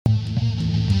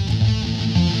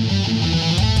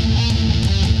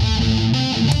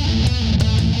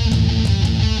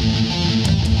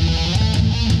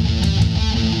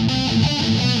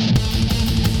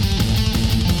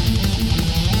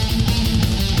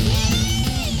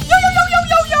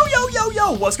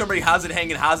what's going on, how's it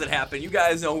hanging, how's it happen? You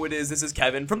guys know who it is. This is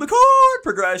Kevin from the Chord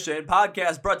Progression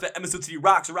Podcast, brought to you by MSOT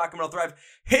Rocks, so rock and roll thrive.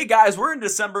 Hey guys, we're in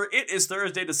December. It is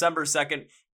Thursday, December 2nd.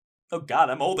 Oh God,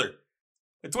 I'm older.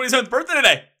 It's 27th birthday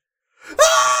today.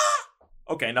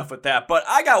 Okay, enough with that. But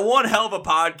I got one hell of a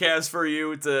podcast for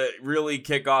you to really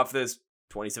kick off this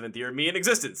 27th year of me in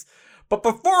existence. But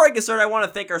before I get started, I want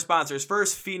to thank our sponsors.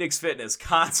 First, Phoenix Fitness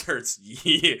concerts.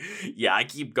 Yeah, I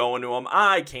keep going to them.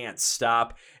 I can't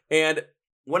stop. And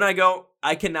when I go,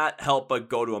 I cannot help but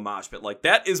go to a mosh pit. Like,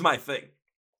 that is my thing.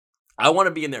 I want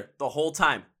to be in there the whole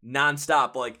time,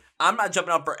 nonstop. Like, I'm not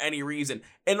jumping out for any reason.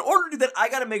 In order to do that, I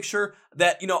got to make sure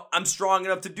that, I'm strong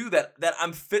enough to do that, that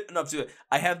I'm fit enough to do it.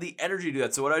 I have the energy to do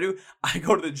that. So what do? I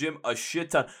go to the gym a shit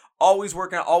ton. Always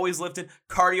working out, always lifting,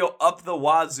 cardio up the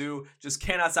wazoo. Just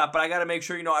cannot stop. But I got to make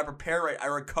sure, I prepare right, I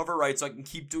recover right, so I can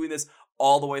keep doing this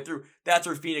all the way through. That's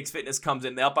where Phoenix Fitness comes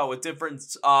in. They help out with different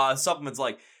supplements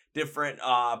like different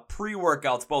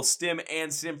pre-workouts, both stim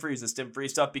and stim-free. The stim-free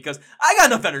stuff because I got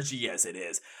enough energy as it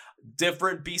is.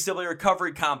 Different B-cell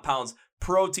recovery compounds,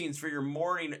 proteins for your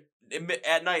morning,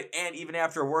 at night, and even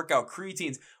after a workout,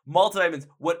 creatines, multivitamins,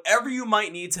 whatever you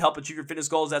might need to help achieve your fitness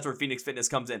goals. That's where Phoenix Fitness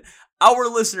comes in. Our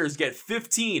listeners get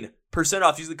 15%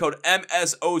 off using the code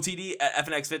MSOTD at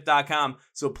fnxfit.com.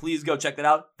 So please go check that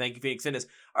out. Thank you, Phoenix Fitness.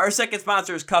 Our second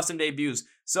sponsor is Custom Debuts.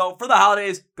 So for the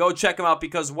holidays, go check them out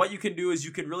because what you can do is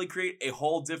you can really create a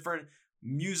whole different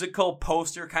musical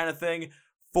poster kind of thing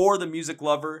for the music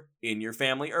lover in your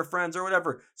family or friends or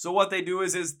whatever. So what they do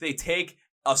is they take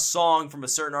a song from a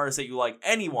certain artist that you like,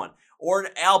 anyone, or an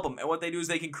album, and what they do is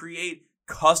they can create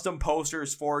custom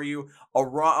posters for you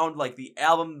around like the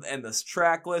album and the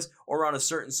track list, or around a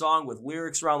certain song with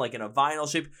lyrics around like in a vinyl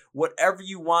shape. Whatever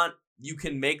you want, you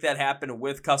can make that happen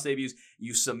with Custom Debuts.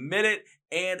 You submit it,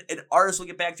 and an artist will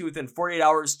get back to you within 48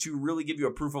 hours to really give you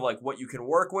a proof of like what you can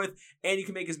work with, and you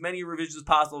can make as many revisions as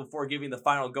possible before giving the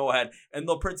final go-ahead. And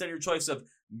they'll print out your choice of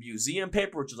museum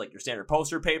paper, which is like your standard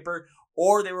poster paper,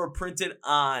 or they were printed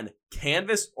on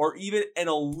canvas, or even an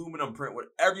aluminum print.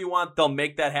 Whatever you want, they'll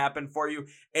make that happen for you.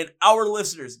 And our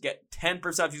listeners get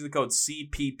 10% using the code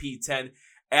CPP10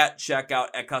 at checkout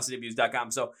at CustomDebuts.com.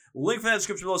 So link for that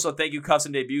description below. So thank you,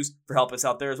 Custom Debuts, for helping us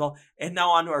out there as well. And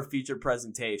now on to our featured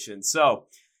presentation. So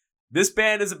this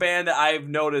band is a band that I've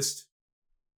noticed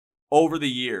over the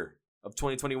year of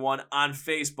 2021 on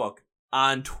Facebook,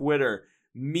 on Twitter,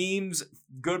 memes,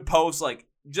 good posts, like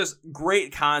just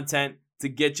great content to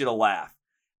get you to laugh.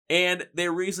 And they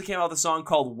recently came out with a song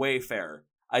called Wayfarer.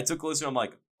 I took a listen. I'm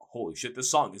like, holy shit, this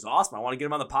song is awesome. I want to get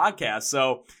him on the podcast.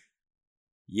 So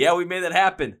yeah, we made that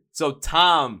happen. So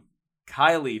Tom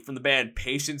Kiley from the band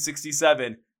Patient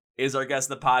 67 is our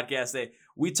guest in the podcast today.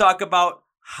 We talk about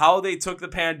how they took the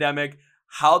pandemic,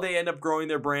 how they end up growing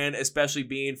their brand, especially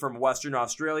being from Western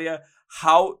Australia,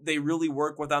 how they really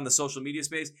work with on the social media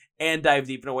space, and dive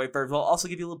deep into Wayfarer as well. Also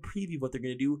give you a little preview of what they're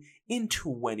going to do in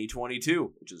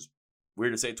 2022, which is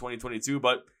weird to say 2022,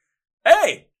 but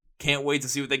hey, can't wait to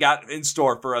see what they got in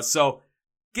store for us. So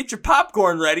get your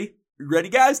popcorn ready. You ready,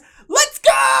 guys? Let's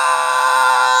go!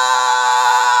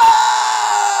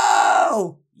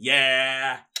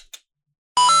 Yeah.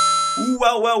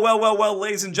 Well,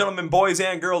 ladies and gentlemen, boys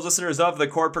and girls, listeners of the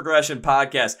Chord Progression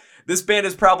Podcast. This band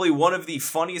is probably one of the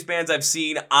funniest bands I've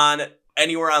seen on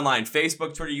anywhere online.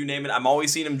 Facebook, Twitter, you name it. I'm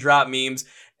always seeing them drop memes.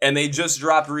 And they just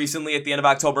dropped recently at the end of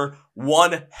October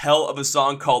one hell of a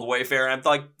song called Wayfarer. And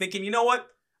I'm thinking, you know what?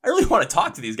 I really want to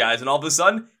talk to these guys. And all of a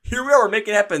sudden, here we are. We're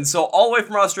making it happen. So all the way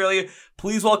from Australia,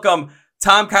 please welcome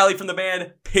Tom Kiley from the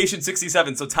band Patient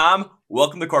 67. So Tom,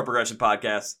 welcome to the Chord Progression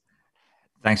Podcast.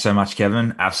 Thanks so much,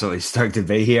 Kevin. Absolutely stoked to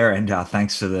be here, and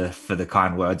thanks for the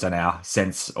kind words on our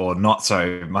sense, or not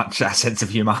so much, our sense of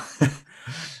humor.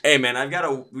 Hey, man, I've got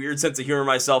a weird sense of humor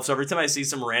myself, so every time I see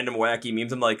some random wacky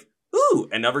memes, I'm like, ooh,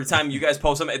 and every time you guys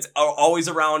post them, it's always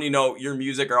around, your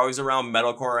music, or always around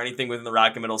metalcore or anything within the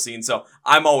rock and metal scene, so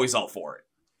I'm always all for it.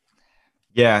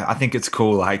 Yeah, I think it's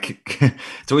cool. Like,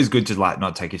 it's always good to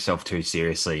not take yourself too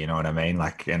seriously. You know what I mean?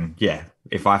 Like, and yeah,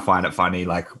 if I find it funny,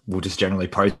 we'll just generally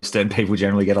post it, and people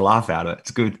generally get a laugh out of it.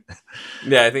 It's good.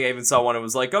 Yeah, I think I even saw one. It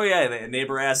was like, oh yeah, the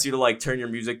neighbor asked you to turn your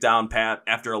music down, Pat,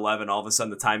 after 11. All of a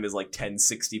sudden, the time is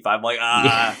 10:65. I'm like,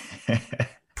 yeah.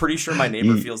 Pretty sure my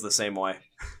neighbor feels the same way.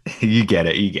 You get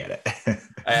it.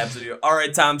 I absolutely do. All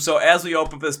right, Tom. So as we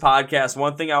open this podcast,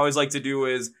 one thing I always like to do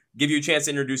is give you a chance to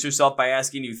introduce yourself by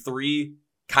asking you 3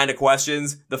 kind of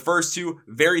questions. The first 2,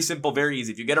 very simple, very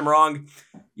easy. If you get them wrong,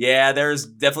 yeah, there's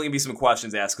definitely gonna be some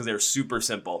questions asked because they're super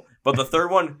simple. But the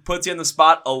third one puts you on the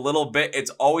spot a little bit.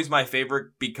 It's always my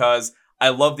favorite because I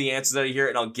love the answers that I hear,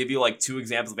 and I'll give you like 2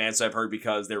 examples of answers I've heard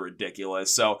because they're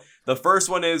ridiculous. So the first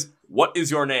one is, what is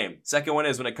your name? Second one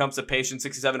is, when it comes to Patient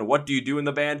 67, what do you do in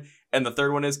the band? And the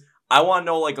third one is, I want to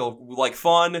know like a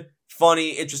fun,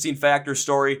 funny, interesting fact or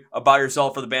story about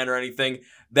yourself or the band or anything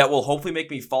that will hopefully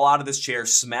make me fall out of this chair,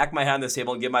 smack my head on this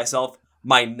table, and give myself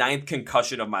my 9th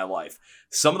concussion of my life.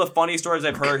 Some of the funny stories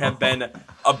I've heard have been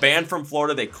a band from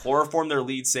Florida. They chloroformed their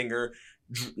lead singer,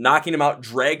 knocking him out,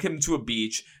 dragged him to a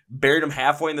beach, buried him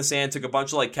halfway in the sand, took a bunch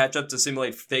of like ketchup to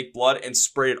simulate fake blood, and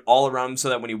sprayed it all around him so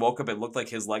that when he woke up, it looked like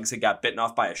his legs had got bitten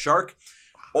off by a shark.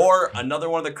 Or another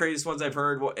one of the craziest ones I've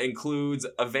heard includes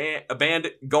a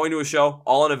band going to a show,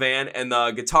 all in a van, and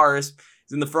the guitarist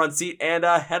is in the front seat and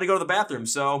had to go to the bathroom.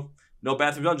 So no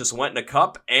bathroom done, just went in a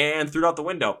cup and threw it out the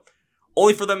window.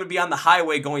 Only for them to be on the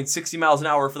highway going 60 miles an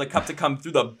hour for the cup to come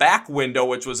through the back window,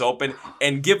 which was open,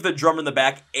 and give the drummer in the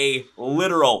back a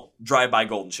literal drive-by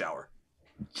golden shower.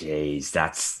 Jeez,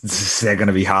 they're going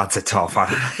to be hard to top.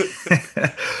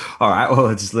 All right, well,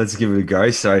 let's give it a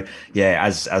go. So, yeah,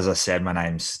 as I said, my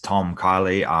name's Tom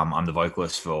Kiley. I'm the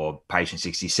vocalist for Patient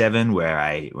 67. We're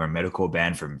a metalcore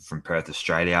band from Perth,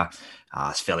 Australia.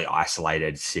 It's a fairly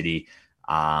isolated city,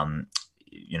 in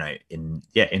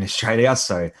Australia.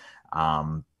 So,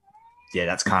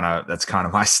 that's kind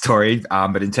of my story.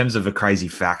 But in terms of a crazy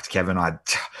fact, Kevin,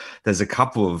 there's a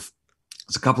couple of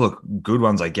good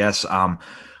ones, I guess. I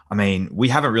mean, we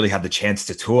haven't really had the chance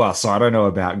to tour, so I don't know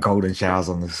about golden showers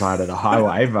on the side of the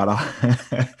highway,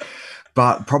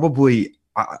 but probably,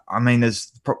 I mean,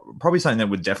 there's probably something that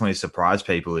would definitely surprise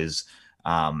people is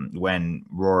when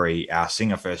Rory, our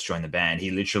singer, first joined the band,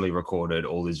 he literally recorded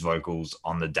all his vocals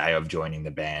on the day of joining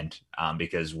the band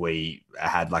because we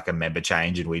had like a member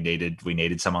change and we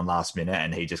needed someone last minute,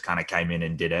 and he just kind of came in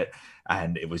and did it.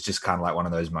 And it was just kind of like one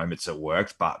of those moments that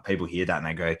worked. But people hear that and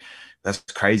they go, that's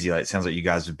crazy. Like, it sounds like you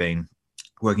guys have been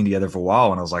working together for a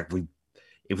while. And I was like,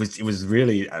 it was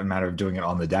really a matter of doing it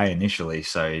on the day initially.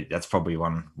 So that's probably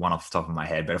one off the top of my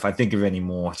head. But if I think of any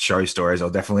more show stories, I'll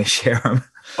definitely share them.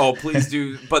 Oh, please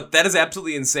do. But that is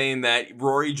absolutely insane that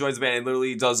Rory joins the band and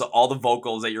literally does all the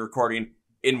vocals that you're recording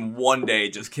in one day,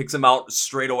 just kicks them out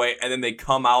straight away. And then they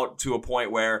come out to a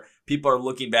point where people are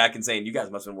looking back and saying, you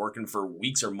guys must have been working for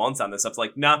weeks or months on this stuff. It's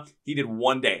like, nah, he did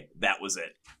one day. That was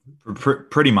it.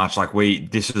 Pretty much. Like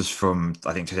this is from,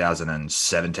 I think,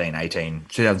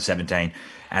 2017,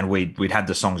 and we'd had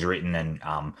the songs written, and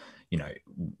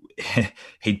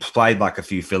he'd played like a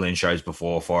few fill-in shows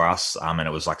before for us, and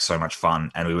it was like so much fun.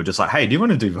 And we were just like, hey, do you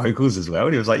want to do vocals as well?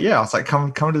 And he was like, yeah. I was like,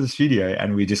 come to the studio,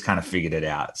 and we just kind of figured it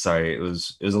out. So it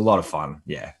was a lot of fun.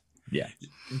 Yeah.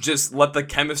 Just let the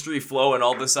chemistry flow, and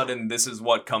all of a sudden, this is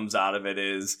what comes out of it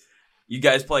is you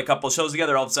guys play a couple of shows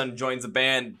together, all of a sudden joins the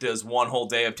band, does one whole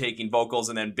day of taking vocals,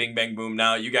 and then bing, bang, boom.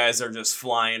 Now you guys are just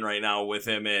flying right now with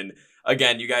him. And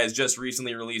again, you guys just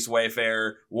recently released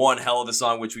Wayfarer, one hell of a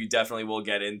song, which we definitely will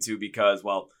get into because,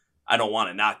 well, I don't want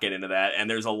to not get into that. And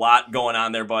there's a lot going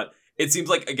on there, but it seems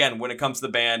like, again, when it comes to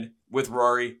the band with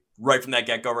Rory, right from that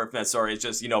get-go, right from that story, it's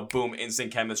just, boom,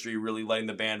 instant chemistry, really letting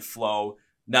the band flow,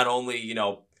 not only,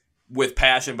 with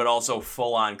passion, but also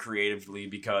full on creatively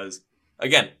because,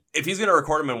 again, if he's going to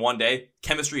record them in one day,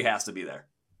 chemistry has to be there.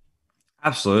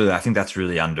 Absolutely. I think that's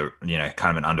really kind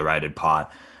of an underrated part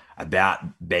about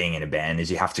being in a band is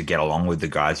you have to get along with the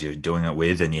guys you're doing it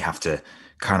with, and you have to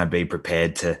kind of be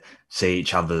prepared to see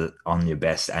each other on your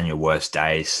best and your worst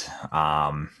days,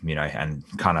 and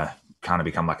kind of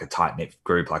become like a tight-knit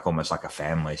group, like almost like a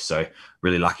family. So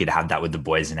really lucky to have that with the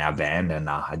boys in our band, and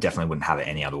I definitely wouldn't have it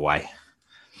any other way.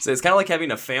 So it's kind of like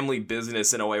having a family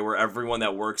business in a way where everyone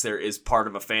that works there is part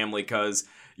of a family, because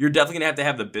you're definitely going to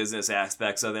have the business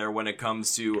aspects of there when it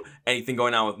comes to anything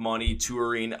going on with money,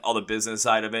 touring, all the business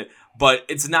side of it. But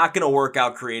it's not going to work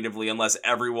out creatively unless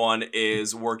everyone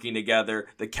is working together.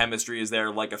 The chemistry is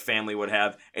there like a family would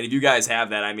have. And if you guys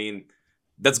have that, I mean,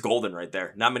 that's golden right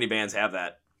there. Not many bands have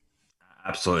that.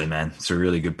 Absolutely, man. It's a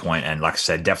really good point. And like I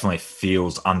said, definitely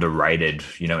feels underrated,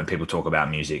 when people talk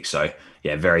about music. So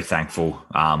yeah, very thankful.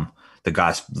 The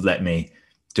guys let me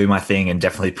do my thing and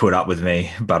definitely put up with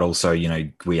me, but also,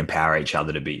 we empower each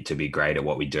other to be great at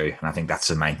what we do. And I think that's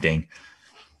the main thing.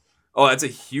 Oh, that's a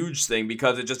huge thing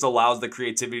because it just allows the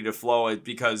creativity to flow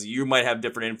because you might have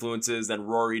different influences than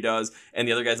Rory does and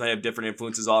the other guys might have different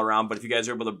influences all around. But if you guys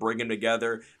are able to bring them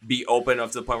together, be open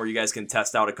enough to the point where you guys can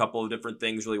test out a couple of different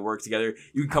things, really work together,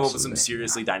 you can come up with some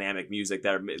seriously dynamic music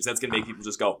that's going to make people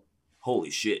just go, holy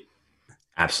shit.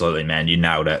 Absolutely, man. You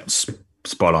nailed it.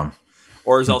 Spot on.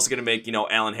 or is also going to make,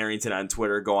 Alan Harrington on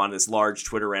Twitter go on this large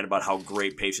Twitter rant about how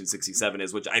great Patient 67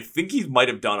 is, which I think he might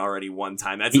have done already one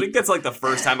time. I think that's like the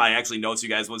first time I actually noticed you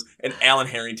guys was an Alan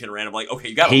Harrington rant. I'm like, okay,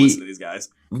 you got to listen to these guys.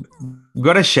 We've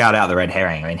got to shout out the Red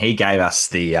Herring. I mean, he gave us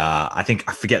the, I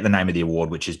forget the name of the award,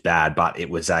 which is bad, but it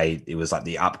was like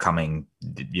the upcoming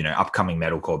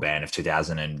metalcore band of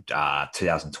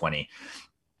 2020.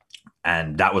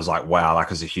 And that was like, wow, that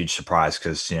was a huge surprise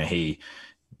because, he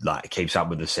like keeps up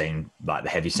with the scene, like the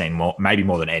heavy scene, maybe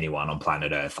more than anyone on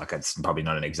planet Earth. Like it's probably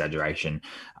not an exaggeration.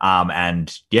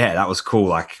 And yeah, that was cool.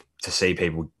 Like to see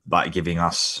people like giving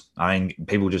us,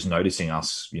 people just noticing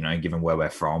us, given where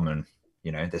we're from. And,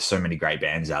 there's so many great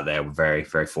bands out there. We're very,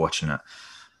 very fortunate.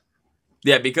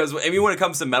 Yeah, because when it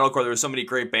comes to metalcore, there's so many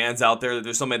great bands out there.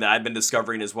 There's so many that I've been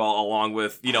discovering as well, along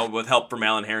with, with help from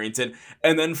Alan Harrington.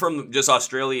 And then from just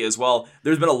Australia as well,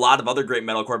 there's been a lot of other great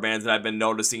metalcore bands that I've been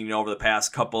noticing, over the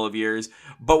past couple of years.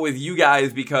 But with you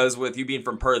guys, because with you being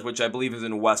from Perth, which I believe is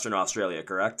in Western Australia,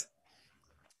 correct?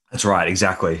 That's right,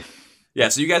 exactly. Yeah,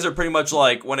 so you guys are pretty much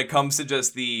like, when it comes to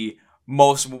just the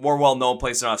more well-known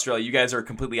place in Australia, you guys are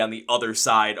completely on the other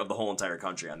side of the whole entire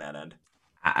country on that end.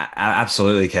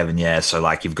 Absolutely, Kevin. Yeah. So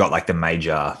like you've got like the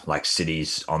major like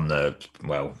cities on the,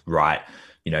 right,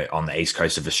 on the east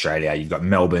coast of Australia. You've got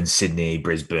Melbourne, Sydney,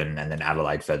 Brisbane, and then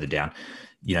Adelaide further down.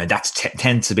 That's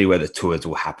tends to be where the tours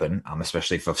will happen,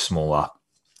 especially for smaller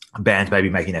bands maybe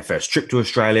making their first trip to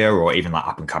Australia, or even like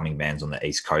up and coming bands on the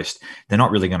east coast. They're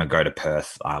not really going to go to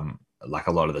Perth like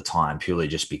a lot of the time, purely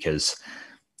just because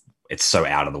it's so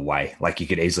out of the way. Like you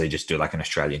could easily just do like an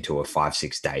Australian tour of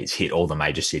 5-6 days, hit all the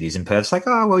major cities in Perth. It's like,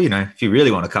 oh, well, if you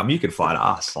really want to come, you could fly to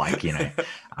us. Like,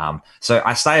 so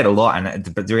I say it a lot.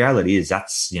 But the reality is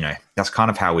that's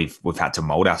kind of how we've had to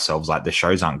mold ourselves. Like the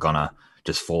shows aren't going to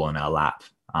just fall in our lap,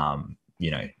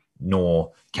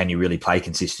 nor can you really play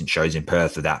consistent shows in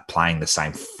Perth without playing the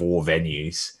same 4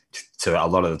 venues to a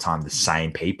lot of the time, the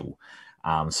same people.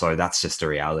 So that's just the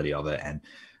reality of it. And,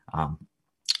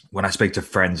 when I speak to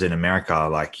friends in America,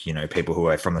 like, people who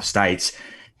are from the States,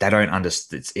 they don't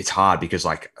understand. It's hard because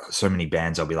like so many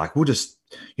bands, I'll be like, we'll just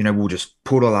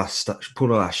put all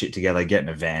our shit together, get in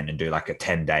a van and do like a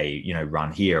 10-day,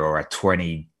 run here, or a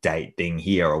 20-day thing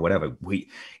here, or whatever.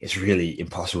 It's really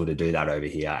impossible to do that over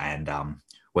here. And,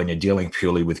 when you're dealing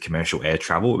purely with commercial air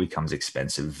travel, it becomes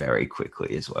expensive very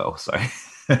quickly as well. So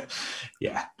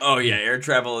yeah. Oh yeah. Air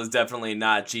travel is definitely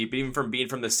not cheap, even from being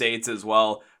from the States as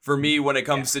well. For me, when it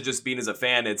comes to just being as a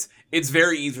fan, it's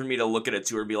very easy for me to look at a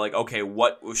tour and be like, okay,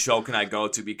 what show can I go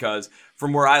to? Because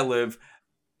from where I live,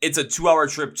 it's a 2-hour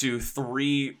trip to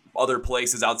 3 other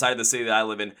places outside of the city that I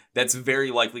live in that's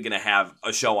very likely going to have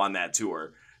a show on that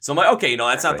tour. So I'm like, okay,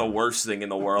 that's not the worst thing in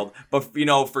the world. But,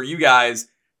 for you guys,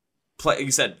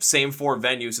 you said same 4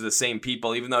 venues to the same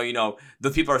people, even though,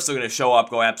 the people are still going to show up,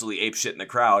 go absolutely ape shit in the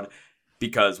crowd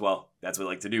because, well, that's what I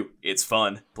like to do. It's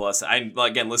fun. Plus, listening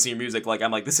to your music,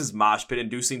 I'm like, this is mosh pit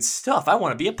inducing stuff. I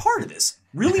want to be a part of this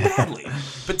really badly.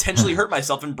 Potentially hurt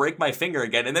myself and break my finger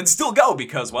again and then still go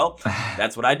because, well,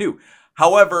 that's what I do.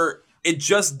 However, it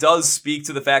just does speak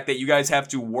to the fact that you guys have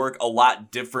to work a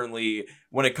lot differently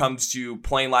when it comes to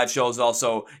playing live shows,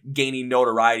 also gaining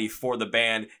notoriety for the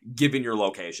band, given your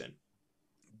location.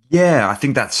 Yeah, I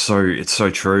think it's so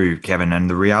true, Kevin. And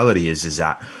the reality is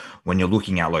that when you're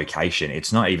looking at location,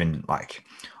 it's not even like,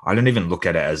 I don't even look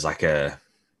at it as like a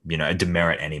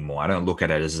demerit anymore. I don't look at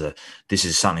it as this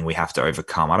is something we have to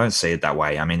overcome. I don't see it that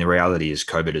way. I mean, the reality is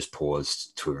COVID has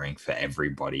paused touring for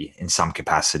everybody in some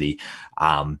capacity.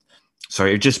 So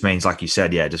it just means, like you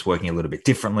said, just working a little bit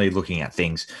differently, looking at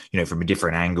things, from a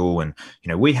different angle. And,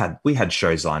 we had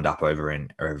shows lined up over in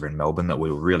Melbourne that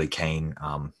we were really keen,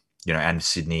 and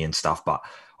Sydney and stuff. But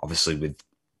obviously with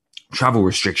travel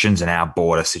restrictions and our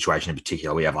border situation in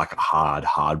particular, we have like a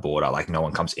hard border. Like no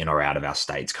one comes in or out of our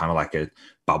states, kind of like a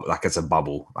bubble, like it's a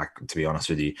bubble. Like, to be honest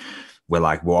with you, we're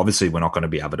like, well, obviously we're not going to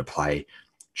be able to play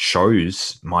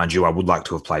shows. Mind you, I would like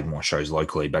to have played more shows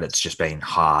locally, but it's just been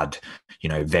hard.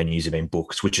 Venues have been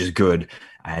booked, which is good.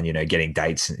 And, getting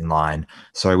dates in line.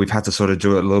 So we've had to sort of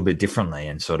do it a little bit differently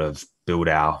and sort of build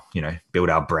our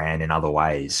brand in other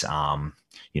ways.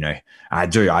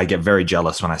 I get very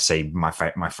jealous when I see my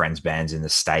friends' bands in the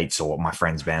States or my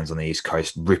friends' bands on the East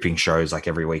Coast ripping shows like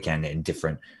every weekend in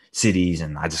different cities.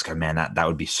 And I just go, man, that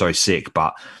would be so sick.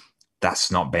 But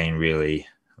that's not been really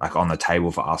like on the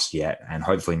table for us yet. And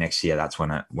hopefully next year, that's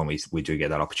when we do get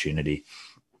that opportunity.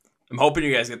 I'm hoping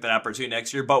you guys get that opportunity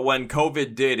next year. But when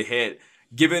COVID did hit,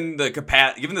 given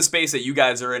the space that you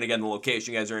guys are in, again, the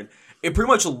location you guys are in, it pretty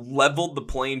much leveled the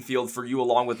playing field for you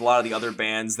along with a lot of the other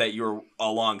bands that you're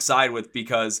alongside with,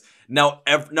 because now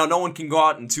no one can go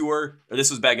out and tour. Or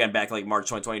this was back like March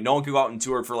 2020. No one can go out and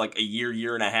tour for like a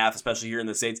year and a half, especially here in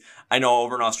the States. I know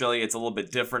over in Australia it's a little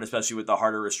bit different, especially with the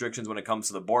harder restrictions when it comes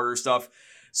to the border stuff.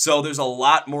 So there's a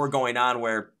lot more going on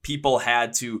where people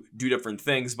had to do different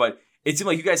things, but it seemed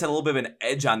like you guys had a little bit of an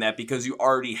edge on that because you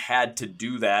already had to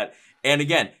do that. And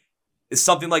again,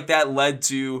 something like that led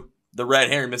to the Red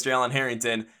Herring, Mr. Alan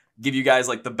Harrington, give you guys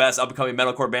like the best up-and-coming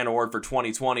metalcore band award for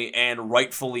 2020, and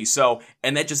rightfully so.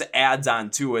 And that just adds on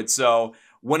to it. So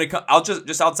when it I'll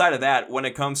just outside of that, when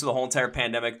it comes to the whole entire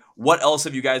pandemic, what else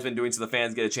have you guys been doing so the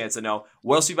fans get a chance to know?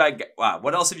 What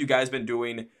else have you guys been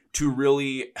doing to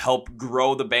really help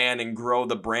grow the band and grow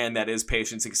the brand that is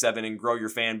Patient 67 and grow your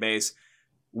fan base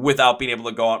without being able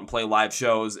to go out and play live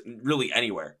shows really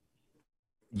anywhere?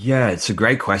 Yeah, it's a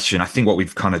great question. I think what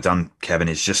we've kind of done, Kevin,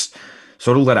 is just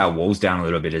sort of let our walls down a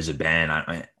little bit as a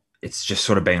band. It's just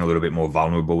sort of being a little bit more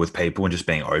vulnerable with people and just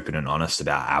being open and honest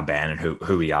about our band and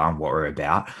who we are and what we're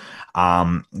about.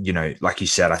 Like you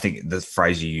said, I think the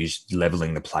phrase you used,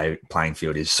 leveling the playing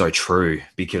field, is so true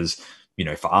because,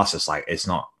 for us, it's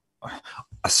not,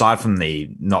 aside from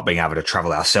the not being able to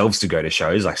travel ourselves to go to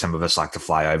shows, like some of us like to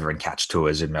fly over and catch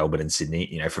tours in Melbourne and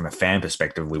Sydney, from a fan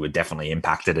perspective, we were definitely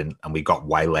impacted and we got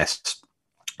way less,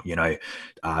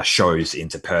 shows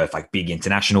into Perth, like big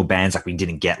international bands. Like we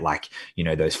didn't get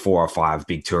those 4 or 5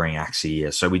 big touring acts a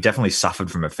year. So we definitely suffered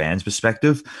from a fan's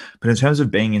perspective. But in terms of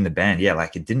being in the band,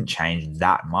 it didn't change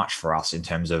that much for us in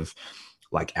terms of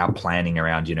like our planning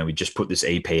around, we just put this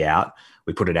EP out.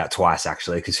 We put it out twice,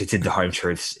 actually, because we did the Home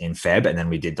Truths in Feb, and then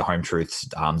we did the Home Truths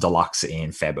Deluxe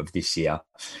in Feb of this year.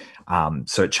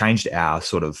 So it changed our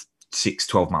sort of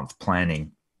 12-month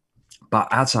planning. But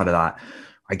outside of that,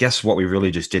 I guess what we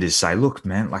really just did is say, look,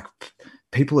 man, like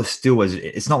people are still,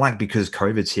 it's not like because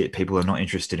COVID's hit, people are not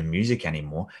interested in music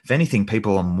anymore. If anything,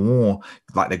 people are more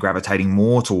like they're gravitating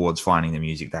more towards finding the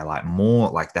music they like, more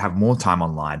like they have more time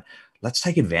online. Let's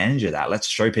take advantage of that. Let's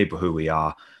show people who we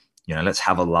are. Let's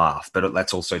have a laugh, but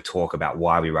let's also talk about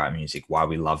why we write music, why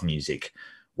we love music.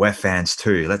 We're fans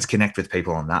too. Let's connect with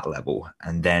people on that level.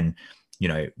 And then,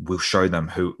 we'll show them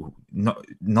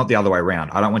not the other way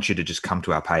around. I don't want you to just come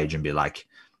to our page and be like,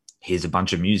 here's a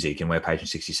bunch of music and we're Patient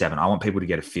 67. I want people to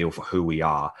get a feel for who we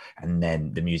are. And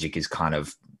then the music is kind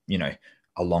of,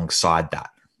 alongside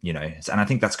that, and I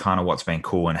think that's kind of what's been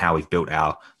cool and how we've built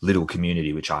our little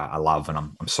community, which I love. And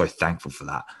I'm so thankful for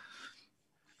that.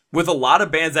 With a lot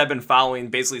of bands I've been following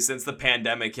basically since the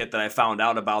pandemic hit that I found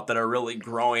out about that are really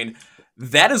growing,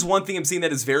 that is one thing I'm seeing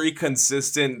that is very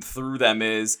consistent through them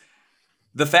is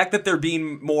the fact that they're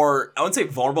being more, I wouldn't say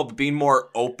vulnerable, but being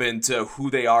more open to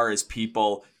who they are as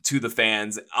people to the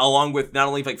fans, along with not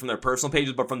only like from their personal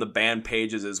pages, but from the band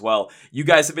pages as well. You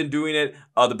guys have been doing it.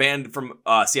 The band from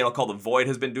Seattle called The Void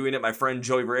has been doing it. My friend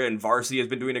Joey Ray and Varsity has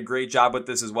been doing a great job with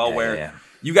this as well,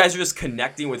 you guys are just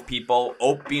connecting with people,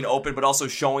 being open, but also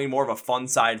showing more of a fun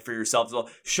side for yourself as well,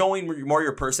 showing more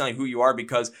your personality, who you are,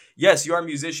 because yes, you are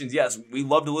musicians. Yes, we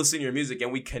love to listen to your music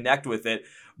and we connect with it,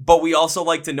 but we also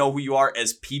like to know who you are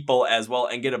as people as well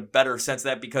and get a better sense of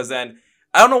that, because then,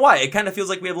 I don't know why, it kind of feels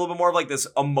like we have a little bit more of like this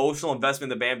emotional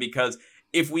investment in the band, because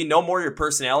if we know more of your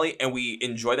personality and we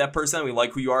enjoy that person and we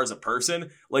like who you are as a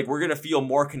person, like we're going to feel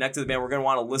more connected to the band. We're going to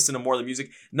want to listen to more of the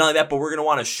music. Not only that, but we're going to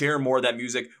want to share more of that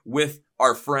music with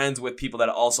our friends, with people that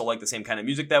also like the same kind of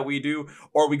music that we do.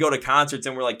 Or we go to concerts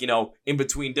and we're like, in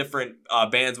between different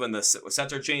bands when the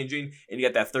sets are changing and you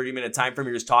get that 30-minute time frame,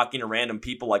 you're just talking to random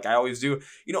people like I always do.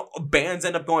 Bands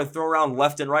end up going throw around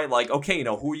left and right like, okay,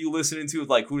 who are you listening to?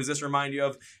 Like, who does this remind you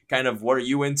of? Kind of what are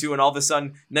you into? And all of a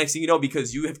sudden, next thing you know,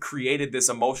 because you have created this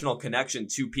emotional connection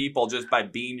to people just by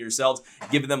being yourselves,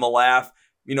 giving them a laugh,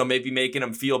 maybe making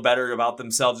them feel better about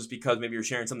themselves just because maybe you're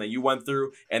sharing something that you went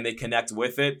through and they connect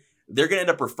with it. They're going to end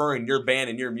up referring your band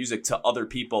and your music to other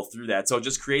people through that. So it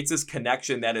just creates this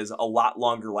connection that is a lot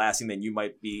longer lasting than you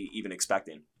might be even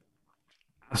expecting.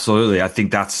 Absolutely. I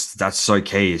think that's so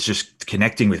key. It's just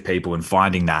connecting with people and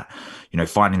finding that,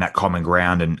 finding that common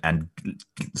ground and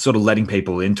sort of letting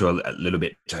people into a little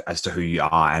bit as to who you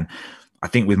are. And I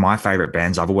think with my favorite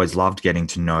bands, I've always loved getting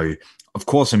to know, of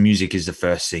course, the music is the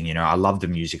first thing, I love the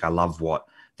music. I love what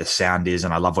the sound is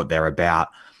and I love what they're about.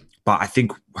 But I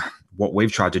think what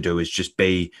we've tried to do is just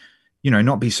be,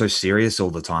 not be so serious all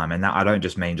the time. And that I don't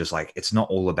just mean just like, it's not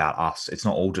all about us. It's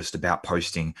not all just about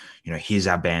posting, here's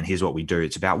our band, here's what we do.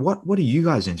 It's about what are you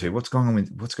guys into? What's going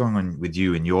on with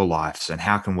you in your lives? And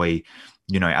how can we,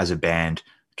 as a band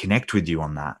connect with you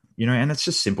on that, and it's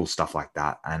just simple stuff like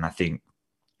that. And I think,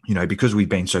 because we've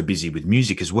been so busy with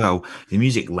music as well, the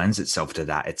music lends itself to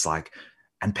that. It's like,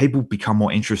 and people become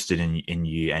more interested in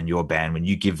you and your band when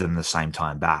you give them the same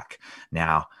time back.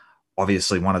 Now,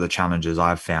 obviously, one of the challenges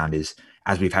I've found is,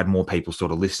 as we've had more people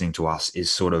sort of listening to us,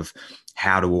 is sort of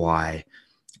how do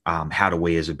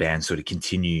we as a band sort of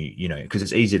continue, because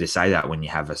it's easy to say that when you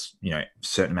have a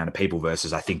certain amount of people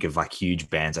versus, I think of like huge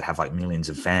bands that have like millions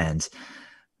of fans,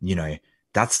 you know,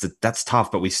 that's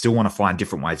tough, but we still want to find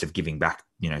different ways of giving back,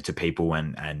 to people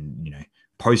and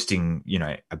posting,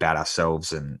 about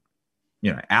ourselves and,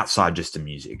 outside just the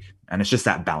music. And it's just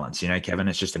that balance, Kevin,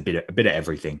 it's just a bit of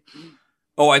everything.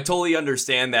 Oh, I totally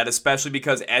understand that, especially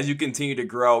because as you continue to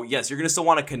grow, yes, you're going to still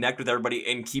want to connect with everybody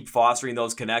and keep fostering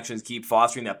those connections, keep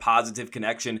fostering that positive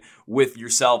connection with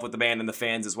yourself, with the band and the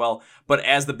fans as well. But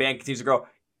as the band continues to grow,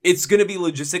 it's going to be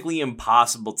logistically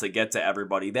impossible to get to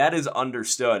everybody. That is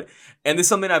understood. And this is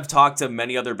something I've talked to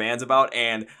many other bands about.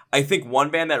 And I think one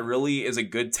band that really is a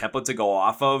good template to go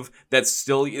off of that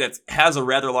has a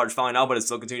rather large following now, but it's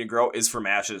still continuing to grow is From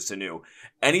Ashes to New.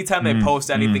 Anytime they post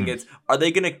anything, it's are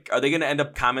they gonna end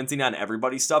up commenting on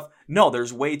everybody's stuff? No,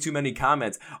 there's way too many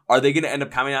comments. Are they gonna end up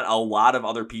commenting on a lot of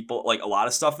other people, like a lot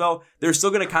of stuff though? They're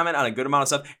still gonna comment on a good amount of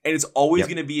stuff, and it's always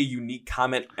gonna be a unique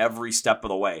comment every step of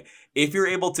the way. If you're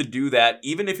able to do that,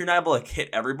 even if you're not able to hit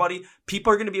everybody,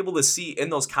 people are going to be able to see in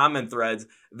those comment threads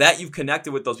that you've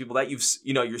connected with those people, that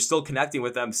you're still connecting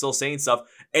with them, still saying stuff,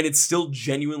 and it's still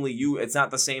genuinely you. It's not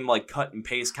the same like cut and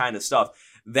paste kind of stuff.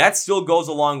 That still goes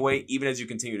a long way, even as you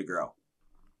continue to grow.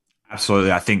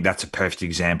 Absolutely. I think that's a perfect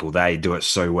example. They do it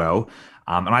so well.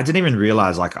 And I didn't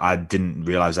realize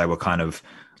they were kind of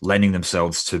lending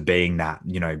themselves to being that,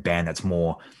 band that's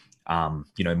more,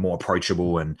 more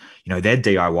approachable, and, they're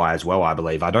DIY as well, I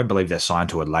believe. I don't believe they're signed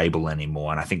to a label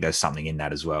anymore. And I think there's something in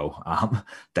that as well.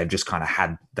 They've just kind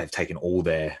of they've taken all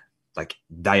their, like,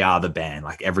 they are the band,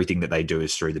 like everything that they do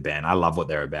is through the band. I love what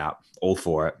they're about. All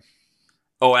for it.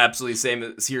 Oh, absolutely. Same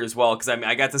as here as well. Because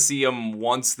I got to see them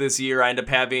once this year. I ended up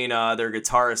having their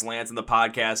guitarist Lance in the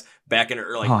podcast back in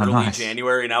early nice.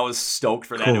 January, and I was stoked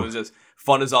for that. Cool. It was just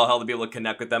fun as all hell to be able to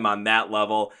connect with them on that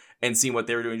level and seeing what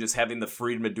they were doing, just having the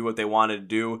freedom to do what they wanted to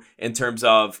do in terms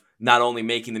of not only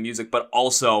making the music, but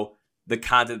also the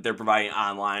content they're providing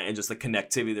online and just the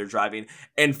connectivity they're driving.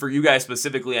 And for you guys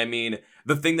specifically, I mean,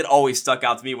 the thing that always stuck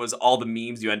out to me was all the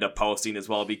memes you end up posting as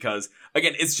well, because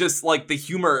again, it's just like the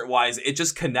humor wise, it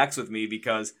just connects with me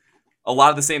because a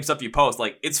lot of the same stuff you post,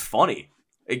 like, it's funny.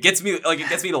 It gets me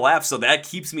to laugh, so that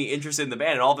keeps me interested in the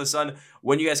band. And all of a sudden,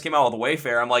 when you guys came out with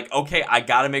Wayfarer, I'm like, okay, I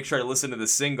gotta make sure I listen to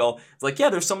this single. It's like, yeah,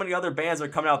 there's so many other bands that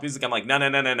are coming out with music. I'm like, no,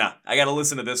 I gotta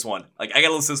listen to this one. Like, I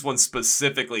gotta listen to this one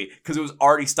specifically because it was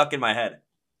already stuck in my head.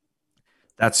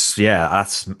 That's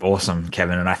awesome,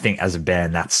 Kevin. And I think as a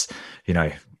band, that's,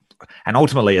 and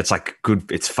ultimately it's like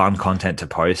it's fun content to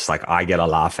post. Like, I get a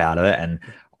laugh out of it, and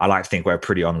I like to think we're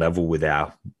pretty on level with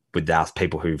our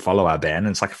people who follow our band.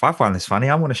 And it's like, if I find this funny,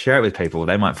 I want to share it with people.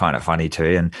 They might find it funny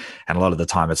too. And a lot of the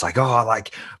time it's like, oh,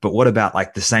 like, but what about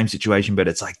like the same situation, but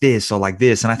it's like this or like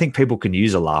this. And I think people can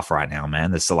use a laugh right now,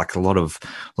 man. There's like a lot of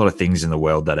things in the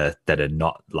world that are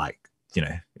not like,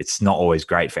 it's not always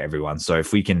great for everyone. So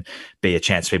if we can be a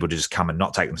chance for people to just come and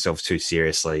not take themselves too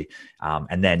seriously.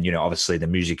 And then, obviously the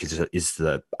music is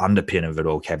the underpin of it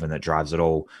all, Kevin, that drives it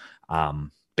all.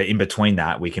 But in between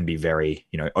that, we can be very,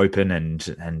 open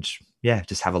and yeah,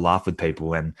 just have a laugh with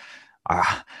people. And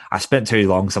I spent too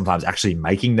long sometimes actually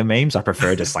making the memes. I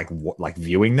prefer just like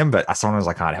viewing them, but sometimes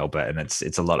I can't help it, and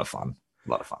it's a lot of fun.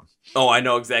 A lot of fun. Oh, I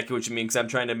know exactly what you mean, because I'm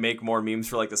trying to make more memes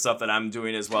for like the stuff that I'm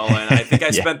doing as well. And I think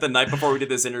I spent the night before we did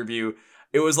this interview,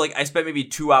 it was like I spent maybe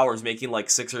 2 hours making like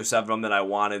 6 or 7 of them that I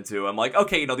wanted to. I'm like,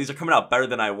 okay, these are coming out better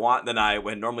than I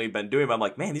would normally been doing. But I'm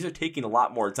like, man, these are taking a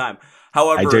lot more time.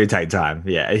 However, I do take time.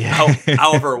 Yeah.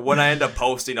 However, when I end up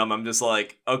posting them, I'm just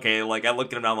like, okay, like I look at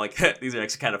them and I'm like, these are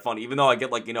actually kind of funny. Even though I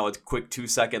get like, a quick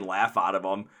 2-second laugh out of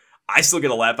them, I still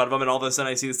get a laugh out of them. And all of a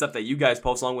sudden I see the stuff that you guys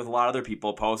post along with a lot of other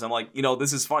people post. I'm like,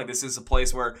 this is funny. This is a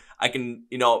place where I can,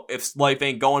 if life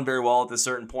ain't going very well at this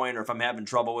certain point, or if I'm having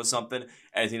trouble with something,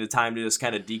 I just need a time to just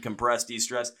kind of decompress,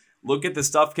 de-stress. Look at this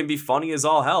stuff, can be funny as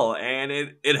all hell. And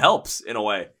it helps in a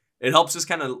way. It helps just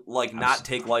kind of like not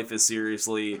take life as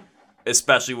seriously,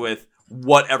 especially with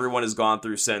what everyone has gone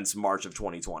through since March of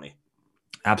 2020.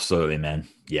 Absolutely, man.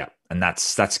 Yeah. And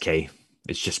that's key.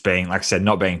 It's just being, like I said,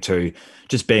 not being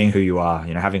just being who you are,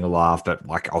 having a laugh. But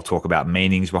like, I'll talk about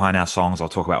meanings behind our songs. I'll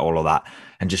talk about all of that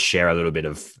and just share a little bit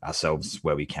of ourselves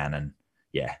where we can. And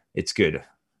yeah, it's good.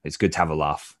 It's good to have a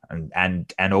laugh.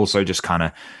 And also just kind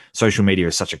of, social media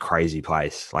is such a crazy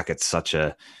place. Like, it's such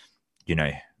a,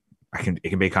 it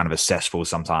can be kind of a cesspool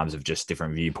sometimes of just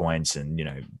different viewpoints and, you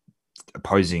know,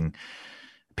 opposing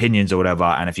opinions or whatever.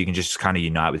 And if you can just kind of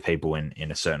unite with people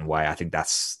in a certain way, I think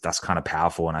that's kind of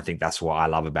powerful. And I think that's what I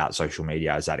love about social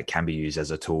media, is that it can be used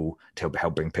as a tool to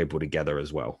help bring people together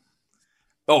as well.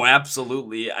 Oh,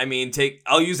 absolutely. I mean,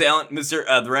 I'll use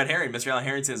the Red Herring. Mr. Alan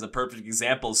Harrington is a perfect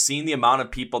example. Seeing the amount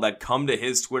of people that come to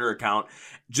his Twitter account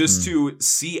just to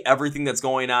see everything that's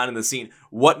going on in the scene,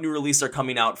 what new releases are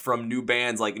coming out from new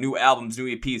bands, like new albums,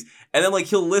 new EPs. And then like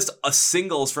he'll list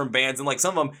singles from bands, and like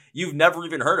some of them you've never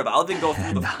even heard of. I'll then go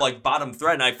through the like bottom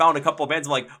thread, and I found a couple of bands.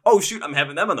 I'm like, oh shoot, I'm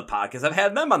having them on the podcast. I've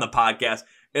had them on the podcast.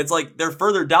 It's like they're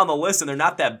further down the list and they're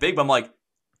not that big, but I'm like,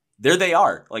 there they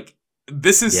are. Like,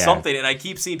 this is something. And I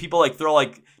keep seeing people like throw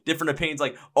like different opinions,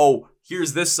 like, oh,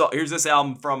 here's this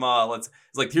album from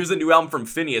here's the new album from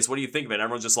Phineas. What do you think of it? And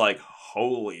everyone's just like,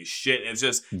 holy shit. It's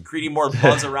just creating more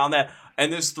buzz around that.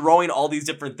 And just throwing all these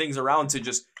different things around to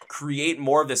just create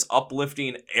more of this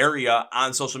uplifting area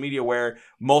on social media, where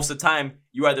most of the time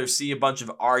you either see a bunch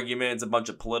of arguments, a bunch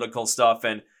of political stuff,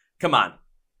 and come on.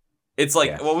 It's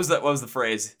like, what was the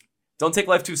phrase? Don't take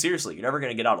life too seriously. You're never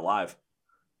going to get out alive.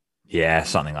 Yeah,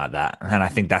 something like that. And I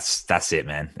think that's it,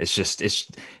 man. It's just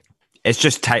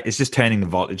turning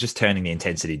the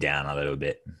intensity down a little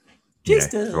bit.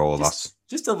 For all of us.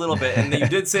 Just a little bit. And you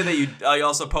did say that you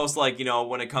also post, like, you know,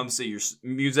 when it comes to your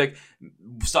music,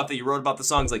 stuff that you wrote about the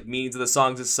songs, like meanings of the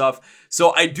songs and stuff.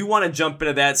 So I do want to jump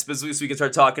into that specifically so we can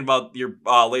start talking about your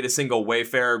latest single,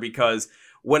 Wayfarer, because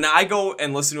when I go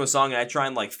and listen to a song and I try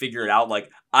and like figure it out, like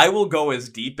I will go as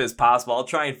deep as possible. I'll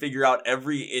try and figure out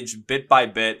every inch bit by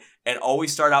bit and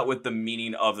always start out with the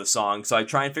meaning of the song. So I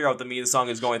try and figure out what the meaning of the song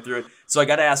is going through it. So I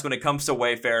got to ask, when it comes to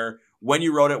Wayfarer, when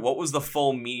you wrote it, what was the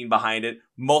full meaning behind it?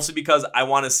 Mostly because I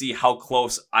want to see how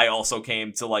close I also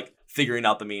came to like figuring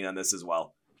out the meaning on this as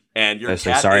well. And your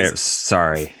cat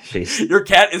sorry. Your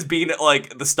cat is being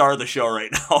like the star of the show right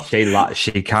now.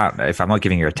 She can't. If I'm not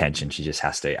giving her attention, she just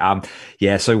has to.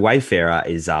 So Wayfarer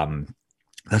is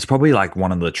that's probably like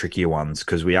one of the trickier ones,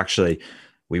 because we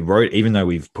wrote, even though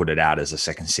we've put it out as a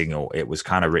second single, it was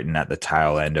kind of written at the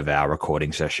tail end of our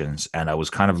recording sessions, and I was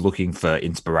kind of looking for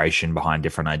inspiration behind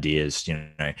different ideas. You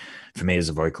know, for me as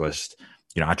a vocalist,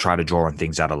 you know, I try to draw on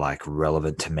things that are like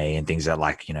relevant to me and things that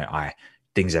like, you know,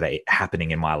 things that are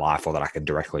happening in my life or that I can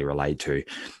directly relate to.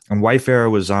 And Wayfarer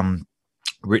was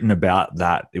written about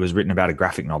that. It was written about a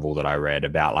graphic novel that I read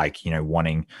about, like, you know,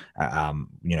 wanting,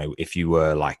 you know, if you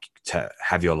were like to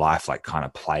have your life like kind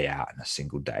of play out in a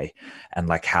single day, and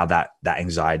like how that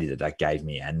anxiety that gave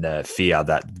me, and the fear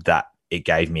that it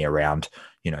gave me around,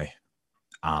 you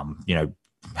know,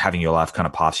 having your life kind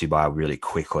of pass you by really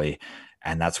quickly.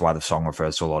 And that's why the song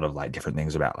refers to a lot of like different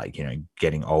things about like, you know,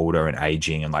 getting older and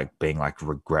aging and like being like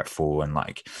regretful, and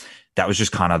like that was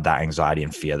just kind of that anxiety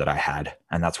and fear that I had.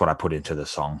 And that's what I put into the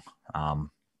song.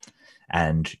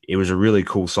 And it was a really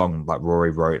cool song. Like Rory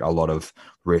wrote a lot of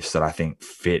riffs that I think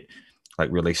fit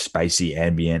like really spacey,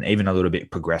 ambient, even a little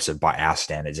bit progressive by our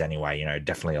standards anyway, you know,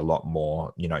 definitely a lot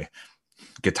more, you know,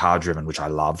 guitar driven, which I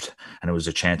loved. And it was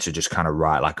a chance to just kind of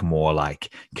write like more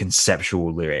like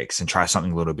conceptual lyrics and try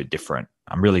something a little bit different.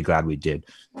 I'm really glad we did.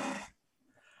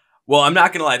 Well, I'm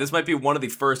not going to lie. This might be one of the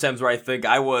first times where I think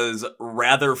I was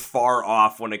rather far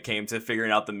off when it came to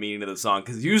figuring out the meaning of the song.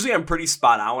 Because usually I'm pretty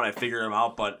spot on when I figure them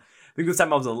out. But I think this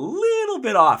time I was a little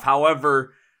bit off.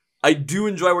 However, I do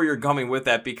enjoy where you're coming with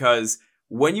that, because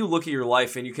when you look at your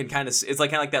life and you can kind of, it's like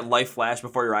kind of like that life flash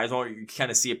before your eyes, where you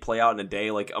kind of see it play out in a day,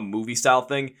 like a movie style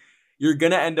thing. You're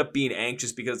going to end up being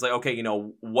anxious because like, okay, you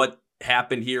know, what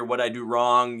happened here? What I do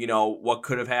wrong? You know, what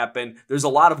could have happened? There's a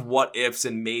lot of what ifs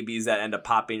and maybes that end up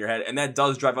popping in your head, and that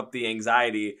does drive up the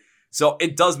anxiety. So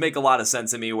it does make a lot of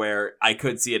sense to me where I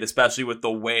could see it, especially with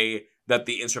the way that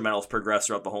the instrumentals progress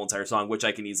throughout the whole entire song, which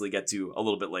I can easily get to a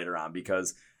little bit later on,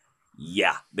 because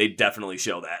yeah, they definitely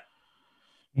show that.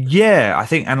 Yeah, I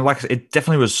think, and like it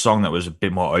definitely was a song that was a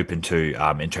bit more open to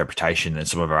interpretation than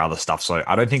some of our other stuff. So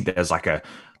I don't think there's like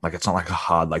it's not like a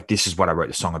hard, like this is what I wrote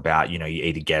the song about, you know, you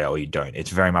either get it or you don't. It's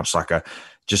very much like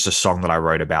just a song that I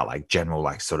wrote about like general,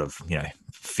 like sort of, you know,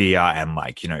 fear and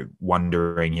like, you know,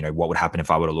 wondering, you know, what would happen if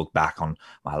I were to look back on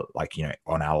my, like, you know,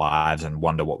 on our lives and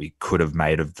wonder what we could have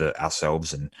made of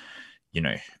ourselves. And, you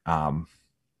know,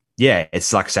 yeah,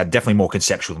 it's like I said, definitely more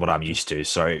conceptual than what I'm used to.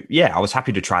 So yeah, I was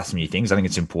happy to try some new things. I think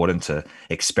it's important to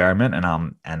experiment,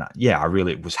 and yeah, I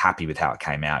really was happy with how it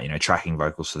came out. You know, tracking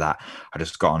vocals for that, I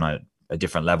just got on a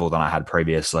different level than I had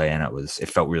previously, and it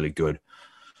felt really good.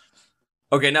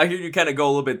 Okay, now here you kind of go a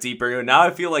little bit deeper. Now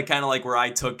I feel like kind of like where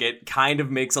I took it kind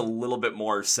of makes a little bit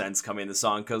more sense coming in the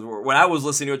song, because when I was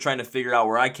listening to it, trying to figure out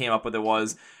where I came up with it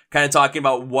was kind of talking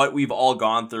about what we've all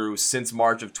gone through since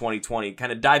March of 2020.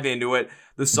 Kind of dive into it.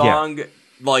 The song,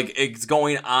 like, it's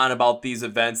going on about these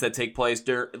events that take place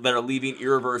that are leaving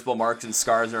irreversible marks and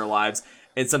scars in our lives,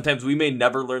 and sometimes we may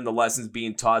never learn the lessons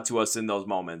being taught to us in those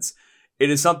moments. It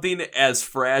is something as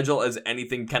fragile as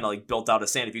anything kind of like built out of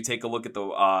sand. If you take a look at the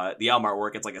album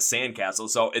artwork, it's like a sandcastle,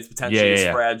 so it's potentially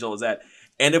as fragile as that.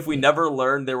 And if we never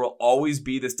learn, there will always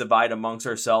be this divide amongst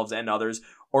ourselves and others,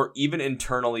 or even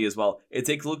internally as well. It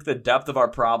takes a look at the depth of our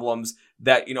problems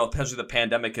that, potentially the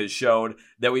pandemic has showed,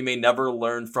 that we may never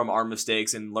learn from our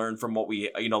mistakes and learn from what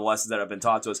we, lessons that have been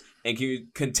taught to us, and can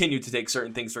continue to take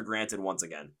certain things for granted once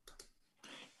again.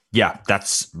 Yeah,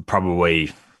 that's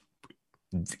probably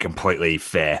completely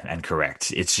fair and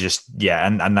correct. It's just,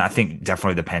 and I think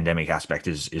definitely the pandemic aspect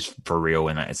is for real,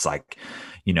 and it's like,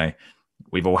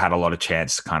 we've all had a lot of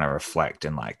chance to kind of reflect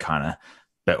and like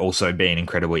but also being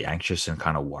incredibly anxious and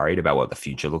kind of worried about what the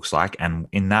future looks like. And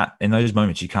in those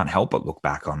moments, you can't help but look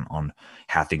back on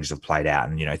how things have played out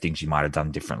and things you might have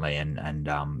done differently. And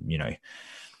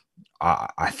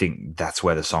I think that's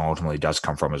where the song ultimately does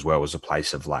come from as well, as a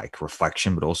place of like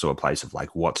reflection, but also a place of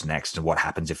like what's next and what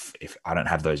happens if I don't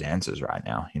have those answers right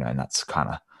now, and that's kind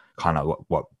of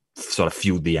what sort of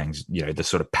fueled the the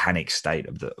sort of panic state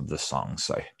of the song.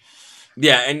 So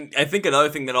yeah, and I think another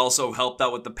thing that also helped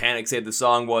out with the panic state of the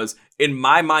song was, in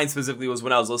my mind specifically, was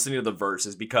when I was listening to the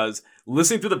verses, because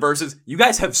listening through the verses, you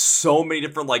guys have so many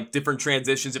different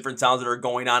transitions, different sounds that are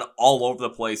going on all over the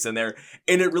place in there,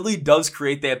 and it really does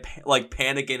create that like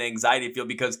panic and anxiety feel,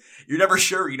 because you're never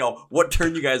sure, what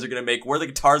turn you guys are going to make, where the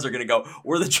guitars are going to go,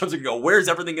 where the drums are going to go, where's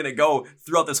everything going to go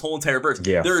throughout this whole entire verse.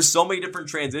 Yeah. There are so many different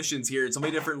transitions here, and so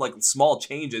many different like small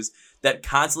changes that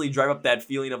constantly drive up that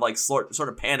feeling of like sort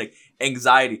of panic,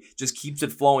 anxiety, just keeps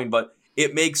it flowing, but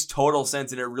it makes total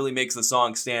sense, and it really makes the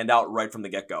song stand out right from the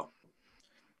get-go.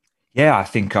 Yeah, I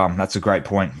think that's a great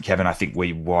point, Kevin. I think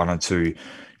we wanted to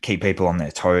keep people on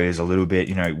their toes a little bit.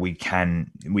 We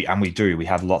do. We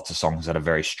have lots of songs that are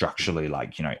very structurally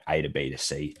like, A to B to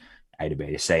C, A to B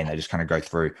to C, and they just kind of go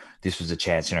through. This was a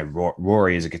chance,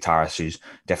 Rory is a guitarist who's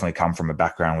definitely come from a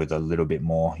background with a little bit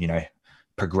more,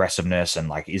 progressiveness and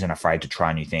like isn't afraid to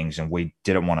try new things. And we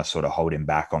didn't want to sort of hold him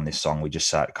back on this song. We just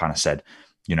kind of said,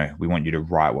 we want you to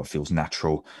write what feels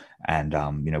natural, and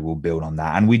we'll build on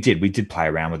that. And we did play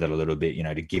around with it a little bit,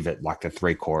 to give it like the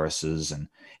 3 choruses and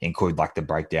include like the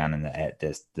breakdown and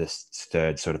this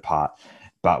third sort of part.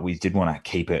 But we did want to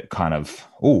keep it kind of,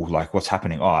 like what's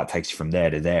happening? It takes you from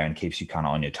there to there and keeps you kind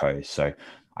of on your toes. So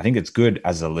I think it's good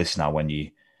as a listener when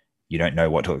you don't know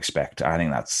what to expect. I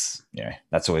think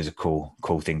that's always a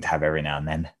cool thing to have every now and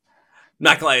then.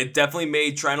 Not gonna lie, it definitely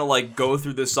made trying to like go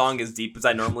through this song as deep as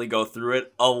I normally go through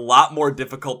it a lot more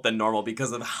difficult than normal,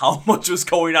 because of how much was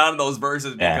going on in those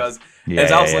verses. Because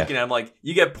as I was looking at them, like,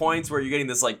 you get points where you're getting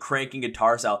this like cranking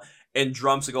guitar style and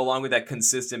drums to go along with that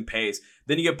consistent pace.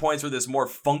 Then you get points for this more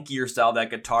funkier style of that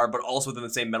guitar, but also within the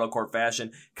same metalcore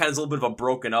fashion, kind of a little bit of a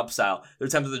broken up style. There are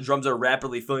times where the drums are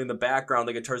rapidly filling the background,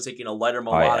 the guitar's taking a lighter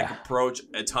melodic approach,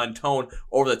 a tone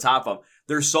over the top of them.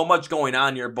 There's so much going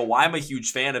on here, but why I'm a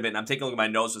huge fan of it, and I'm taking a look at my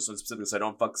notes just specifically so I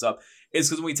don't fuck this up, is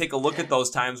because when we take a look at those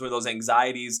times where those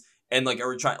anxieties and like,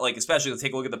 are trying, like, especially let's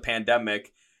take a look at the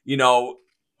pandemic,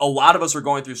 a lot of us are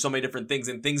going through so many different things,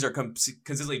 and things are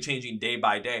consistently changing day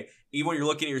by day. Even when you're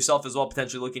looking at yourself as well,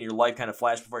 potentially looking at your life kind of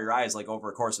flash before your eyes, like over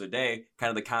a course of a day, kind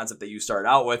of the concept that you started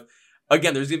out with.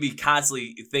 Again, there's going to be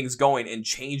constantly things going and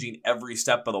changing every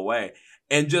step of the way.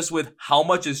 And just with how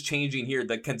much is changing here,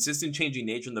 the consistent changing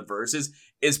nature in the verses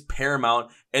is paramount.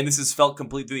 And this is felt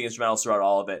complete through the instrumentals throughout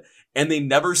all of it. And they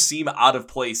never seem out of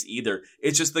place either.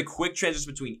 It's just the quick transition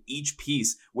between each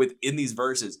piece within these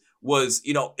verses was,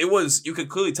 you could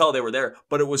clearly tell they were there,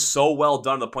 but it was so well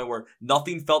done to the point where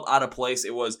nothing felt out of place.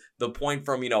 It was the point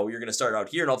from, you're going to start out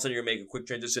here and all of a sudden you're going to make a quick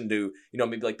transition to,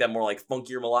 maybe like that more like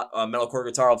funkier metalcore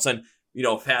guitar. All of a sudden,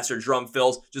 faster drum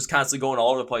fills, just constantly going all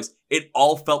over the place. It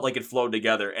all felt like it flowed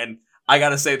together. And I got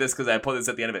to say this because I put this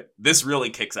at the end of it. This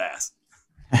really kicks ass.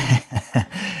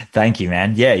 Thank you,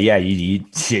 man. Yeah.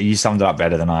 You summed it up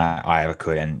better than I ever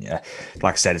could. And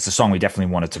like I said, it's a song we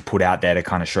definitely wanted to put out there to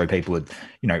kind of show people that,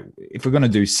 if we're going to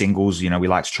do singles, we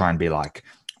like to try and be like,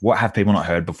 what have people not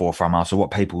heard before from us, or what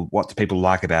do people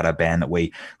like about our band that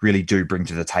we really do bring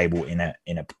to the table in a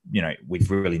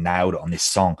we've really nailed it on this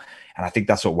song. And I think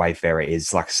that's what Wayfarer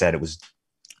is. Like I said, it was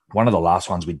one of the last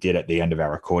ones we did at the end of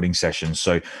our recording session.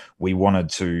 So we wanted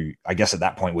to, I guess at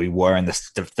that point we were in the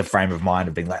frame of mind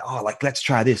of being like, oh, like, let's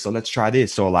try this, or let's try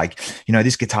this, or like, you know,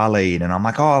 this guitar lead. And I'm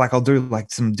like, oh, like I'll do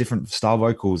like some different style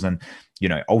vocals. And, you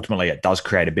know, ultimately it does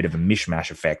create a bit of a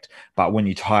mishmash effect. But when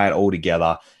you tie it all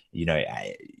together, you know,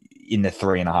 in the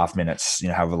 3.5 minutes, you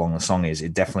know, however long the song is,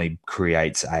 it definitely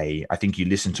creates I think you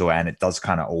listen to it and it does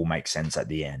kind of all make sense at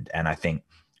the end. And I think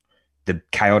the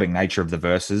chaotic nature of the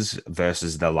verses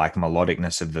versus the like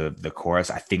melodicness of the chorus,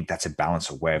 I think that's a balance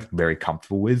that we're very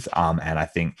comfortable with. And I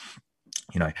think,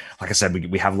 you know, like I said,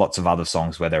 we have lots of other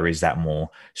songs where there is that more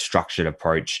structured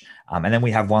approach. And then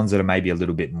we have ones that are maybe a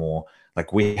little bit more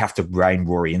like we have to rein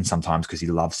Rory in sometimes because he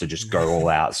loves to just go all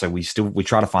out. So we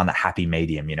try to find that happy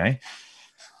medium, you know?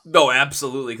 No,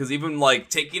 absolutely. Because even like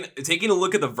taking a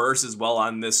look at the verse as well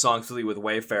on this song, especially with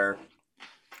Wayfarer,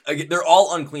 they're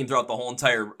all unclean throughout the whole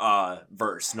entire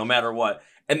verse, no matter what.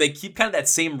 And they keep kind of that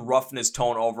same roughness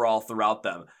tone overall throughout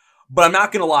them. But I'm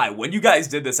not going to lie. When you guys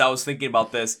did this, I was thinking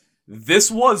about this.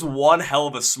 This was one hell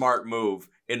of a smart move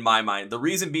in my mind. The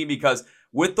reason being because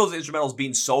with those instrumentals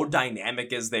being so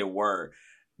dynamic as they were,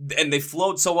 and they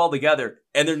flowed so well together,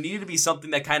 and there needed to be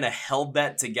something that kind of held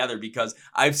that together, because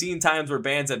I've seen times where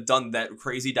bands have done that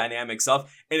crazy dynamic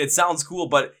stuff and it sounds cool,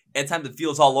 but at times it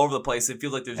feels all over the place. It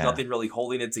feels like there's nothing really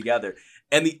holding it together.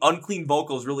 And the unclean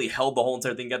vocals really held the whole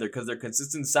entire thing together because their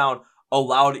consistent sound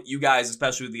allowed you guys,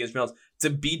 especially with the instrumentals, to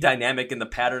be dynamic in the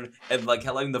pattern and like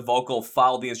letting the vocal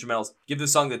follow the instrumentals, give the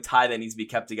song the tie that needs to be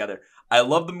kept together. I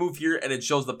love the move here, and it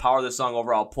shows the power of the song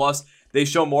overall. Plus, they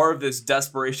show more of this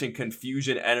desperation,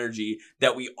 confusion energy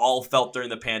that we all felt during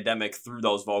the pandemic through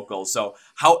those vocals. So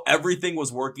how everything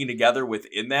was working together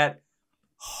within that,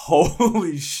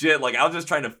 holy shit. Like I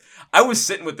was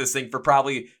sitting with this thing for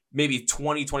probably maybe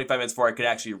 20, 25 minutes before I could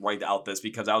actually write out this,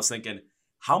 because I was thinking,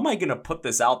 how am I going to put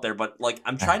this out there? But like,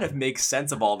 I'm trying to make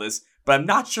sense of all this, but I'm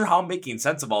not sure how I'm making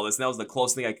sense of all this. And that was the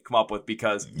closest thing I could come up with,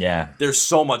 because there's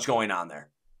so much going on there.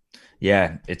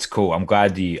 Yeah, it's cool. I'm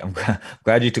glad you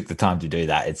took the time to do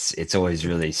that. It's always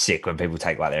really sick when people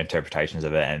take like their interpretations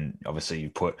of it, and obviously you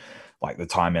put like the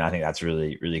time in. I think that's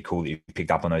really, really cool that you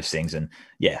picked up on those things. And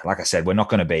yeah, like I said, we're not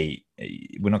going to be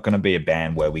a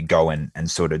band where we go and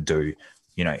sort of do,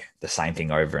 you know, the same thing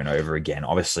over and over again.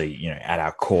 Obviously, you know, at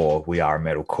our core, we are a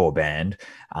metalcore band,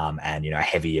 and, you know, a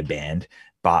heavier band,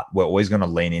 but we're always going to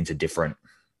lean into different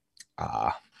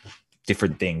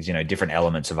things, you know, different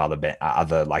elements of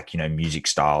other like, you know, music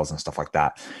styles and stuff like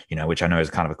that, you know, which I know is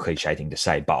kind of a cliche thing to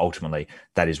say, but ultimately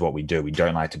that is what we do. We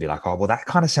don't like to be like, oh, well, that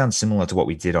kind of sounds similar to what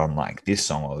we did on like this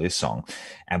song or this song.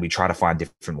 And we try to find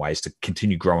different ways to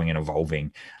continue growing and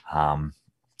evolving.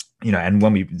 You know, and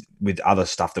with other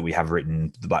stuff that we have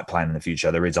written, like playing in the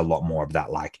future, there is a lot more of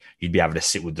that. Like you'd be able to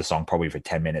sit with the song probably for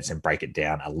 10 minutes and break it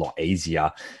down a lot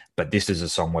easier. But this is a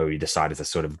song where we decided to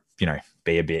sort of, you know,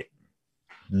 be a bit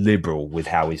liberal with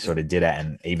how we sort of did it.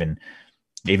 And even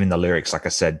the lyrics, like I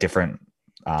said, different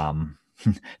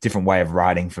way of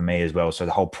writing for me as well. So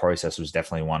the whole process was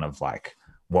definitely one of like,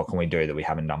 what can we do that we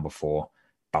haven't done before?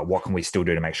 But what can we still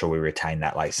do to make sure we retain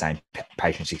that like same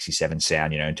Patient 67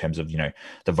 sound, you know, in terms of, you know,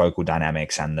 the vocal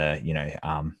dynamics and the, you know,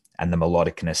 and the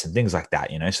melodicness and things like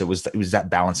that, you know? So it was that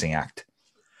balancing act.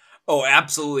 Oh,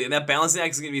 absolutely. And that balancing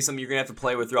act is going to be something you're going to have to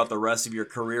play with throughout the rest of your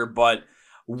career. But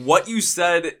what you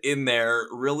said in there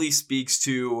really speaks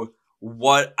to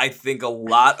what I think a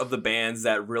lot of the bands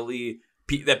that really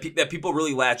that people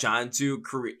really latch on to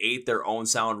create their own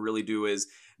sound really do, is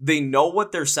they know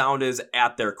what their sound is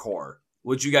at their core,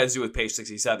 which you guys do with Page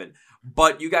 67.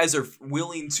 But you guys are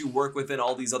willing to work within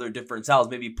all these other different styles.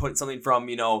 Maybe put something from,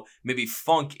 you know, maybe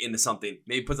funk into something.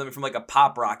 Maybe put something from like a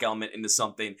pop rock element into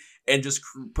something, and just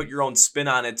put your own spin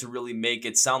on it to really make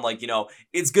it sound like, you know,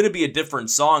 it's going to be a different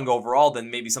song overall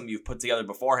than maybe something you've put together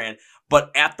beforehand.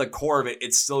 But at the core of it,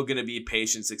 it's still going to be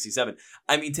Patient 67.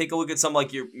 I mean, take a look at some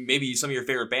of your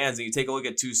favorite bands, and you take a look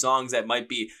at two songs that might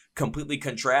be completely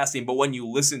contrasting, but when you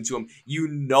listen to them, you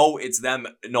know it's them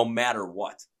no matter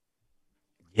what.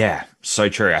 Yeah, so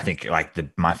true. I think like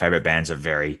my favorite bands are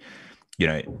very, you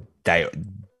know,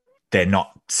 they're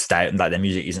not stale. Like their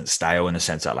music isn't stale in the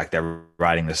sense that like they're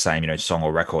writing the same, you know, song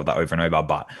or record that over and over,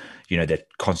 but you know, they're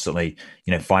constantly,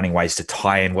 you know, finding ways to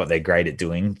tie in what they're great at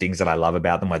doing, things that I love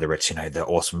about them, whether it's, you know, the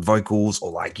awesome vocals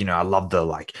or like, you know, I love the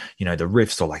like, you know, the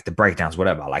riffs or like the breakdowns,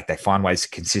 whatever. Like they find ways to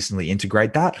consistently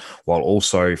integrate that while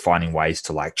also finding ways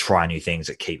to like try new things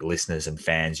that keep listeners and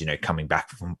fans, you know, coming back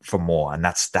for more. And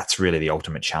that's really the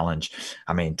ultimate challenge.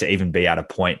 I mean, to even be at a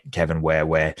point, Kevin, where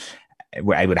we're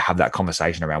able to have that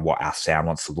conversation around what our sound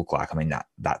wants to look like. I mean,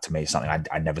 that to me is something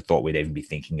I never thought we'd even be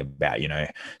thinking about, you know?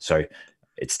 So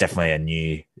it's definitely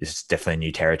a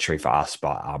new territory for us,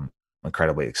 but I'm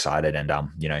incredibly excited. And,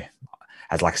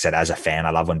 as like I said, as a fan, I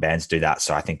love when bands do that.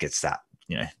 So I think it's that,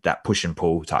 that push and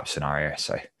pull type scenario.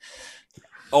 So.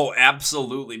 Oh,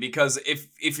 absolutely. Because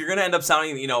if you're gonna end up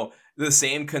sounding, the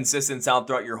same consistent sound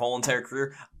throughout your whole entire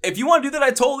career, if you want to do that,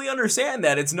 I totally understand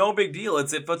that. It's no big deal. If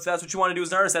that's what you want to do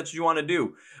as an artist, that's what you want to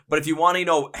do. But if you want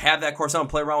to, have that core sound and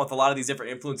play around with a lot of these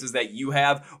different influences that you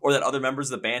have or that other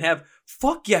members of the band have,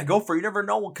 fuck yeah, go for it. You never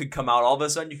know what could come out. All of a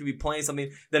sudden, you could be playing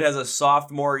something that has a soft,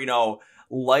 more,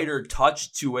 lighter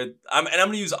touch to it. And I'm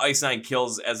going to use Ice Nine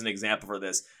Kills as an example for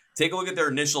this. Take a look at their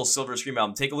initial Silver Scream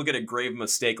album. Take a look at A Grave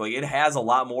Mistake. Like, it has a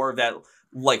lot more of that,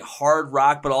 like, hard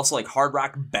rock, but also, like, hard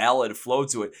rock ballad flow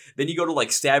to it. Then you go to,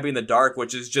 like, Stabbing in the Dark,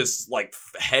 which is just, like,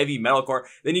 heavy metalcore.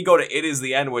 Then you go to It Is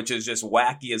the End, which is just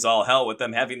wacky as all hell with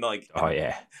them having, like, oh,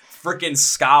 yeah, freaking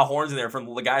ska horns in there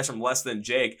from the guys from Less Than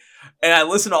Jake. And I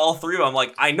listen to all three of them. I'm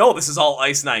like, I know this is all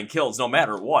Ice Nine Kills, no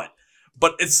matter what.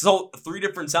 But it's so three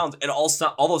different sounds, and all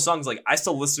those songs, like, I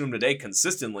still listen to them today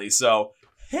consistently, so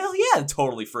hell yeah, it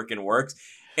totally freaking works.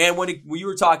 And when you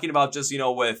were talking about just,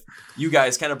 with you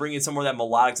guys kind of bringing some more of that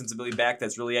melodic sensibility back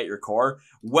that's really at your core,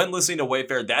 when listening to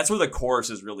Wayfarer, that's where the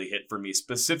choruses really hit for me,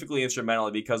 specifically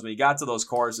instrumentally, because when you got to those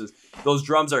choruses, those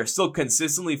drums are still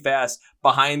consistently fast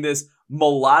behind this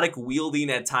melodic wielding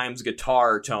at times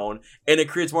guitar tone, and it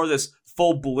creates more of this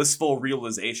full blissful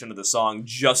realization of the song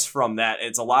just from that. And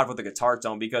it's a lot with the guitar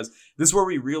tone, because this is where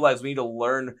we realize we need to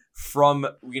learn from,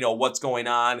 what's going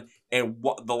on and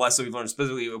what the lesson we've learned,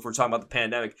 specifically if we're talking about the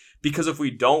pandemic, because if we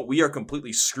don't, we are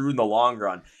completely screwed in the long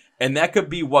run. And that could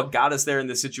be what got us there in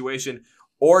this situation,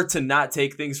 or to not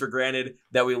take things for granted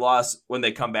that we lost when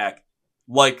they come back.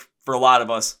 Like, for a lot of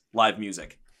us, live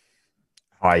music.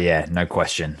 Oh yeah, no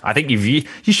question. I think you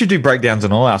should do breakdowns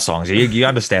on all our songs. You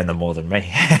understand them more than me.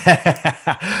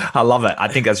 I love it. I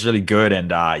think that's really good.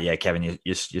 And yeah, Kevin,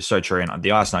 you're so true. And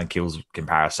the Ice Nine Kills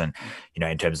comparison,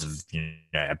 in terms of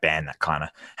a band that kind of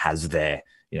has their,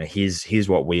 here's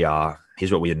what we are.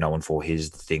 Here's what we are known for.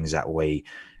 Here's the things that we,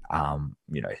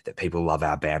 that people love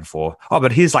our band for. Oh,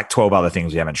 but here's like 12 other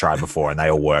things we haven't tried before, and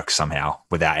they all work somehow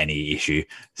without any issue.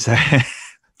 So.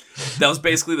 That was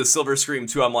basically the Silver Scream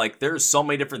too. I'm like, there's so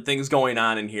many different things going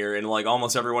on in here, and like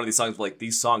almost every one of these songs, like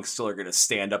these songs still are gonna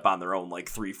stand up on their own.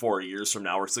 Like 3-4 years from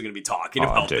now, we're still gonna be talking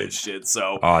about this shit.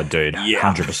 So, dude, yeah,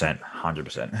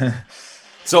 100%.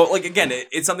 So, like, again,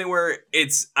 it's something where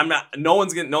no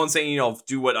one's saying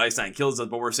do what Ice Nine Kills does,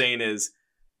 but we're saying is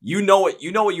you know what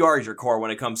you are as your core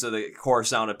when it comes to the core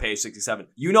sound of Page 67.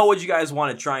 You know what you guys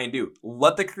want to try and do.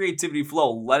 Let the creativity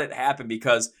flow. Let it happen,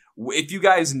 because if you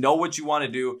guys know what you want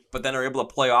to do, but then are able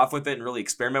to play off with it and really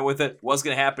experiment with it, what's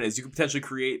going to happen is you can potentially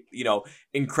create,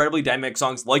 incredibly dynamic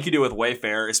songs like you do with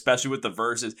Wayfarer, especially with the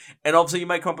verses. And also you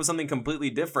might come up with something completely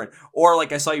different. Or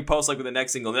like I saw you post, like with the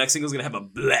next single is going to have a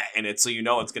bleh in it, so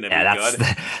it's going to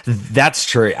be good. That's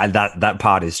true. And that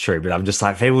part is true. But I'm just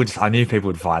like, I knew people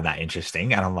would find that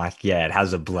interesting. And I'm like, yeah, it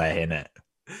has a bleh in it.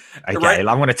 Okay, right?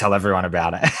 I'm going to tell everyone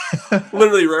about it.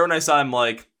 Literally, right when I saw him,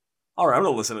 like, all right, I'm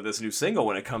going to listen to this new single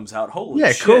when it comes out. Holy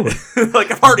shit. Cool. Like,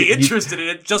 I'm already interested in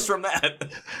it just from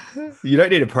that. You don't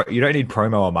need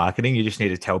promo or marketing. You just need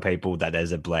to tell people that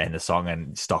there's a bleh in the song,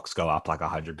 and stocks go up like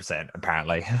 100%,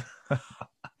 apparently.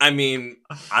 I mean,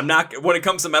 when it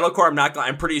comes to metalcore,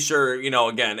 I'm pretty sure,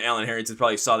 again, Alan Harrington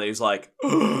probably saw that. He's like,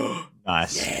 oh,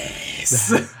 nice.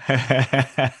 Yes.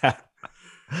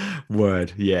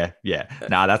 Word. Yeah.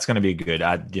 Nah, that's going to be good.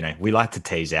 We like to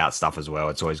tease out stuff as well.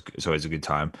 It's always a good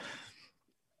time.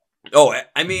 Oh,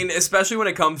 I mean, especially when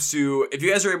it comes to, if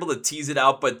you guys are able to tease it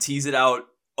out, but tease it out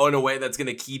in a way that's going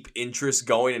to keep interest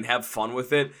going and have fun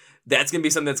with it, that's going to be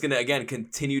something that's going to, again,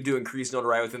 continue to increase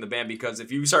notoriety within the band. Because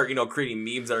if you start, creating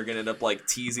memes that are going to end up like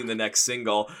teasing the next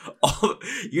single,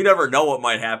 you never know what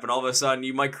might happen. All of a sudden,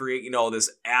 you might create, this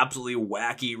absolutely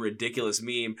wacky, ridiculous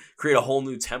meme, create a whole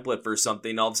new template for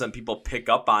something. All of a sudden, people pick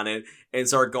up on it and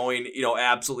start going,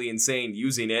 absolutely insane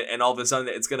using it. And all of a sudden,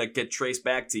 it's going to get traced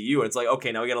back to you. And it's like,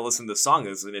 okay, now we got to listen to the song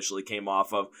this initially came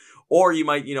off of. Or you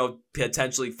might,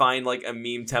 potentially find like a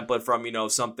meme template from,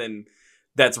 something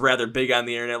that's rather big on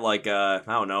the internet, like I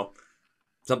don't know,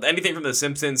 anything from The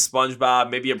Simpsons, SpongeBob,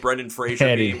 maybe a Brendan Fraser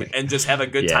meme, and just have a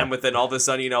good time with it. And all of a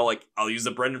sudden, like, I'll use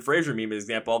the Brendan Fraser meme as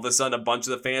an example. All of a sudden, a bunch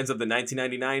of the fans of the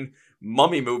 1999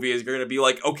 Mummy movie is going to be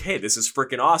like, okay, this is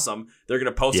freaking awesome. They're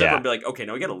going to post it and be like, okay,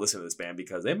 now we got to listen to this band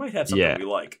because they might have something we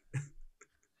like.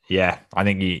 Yeah, I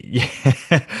think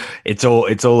it's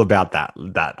all about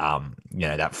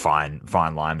that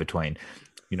fine line between,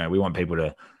 we want people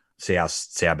to see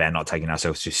our band not taking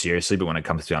ourselves too seriously, but when it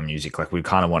comes to our music, like we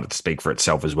kind of want it to speak for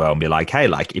itself as well and be like, hey,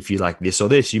 like if you like this or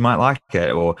this, you might like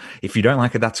it, or if you don't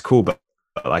like it, that's cool, but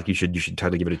like you should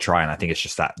totally give it a try. And I think it's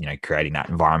just that, creating that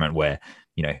environment where,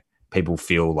 people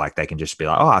feel like they can just be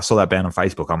like, oh, I saw that band on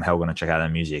Facebook, I'm hell going to check out their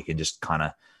music, and just kind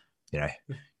of,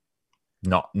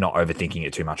 not overthinking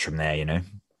it too much from there.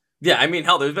 Yeah, I mean,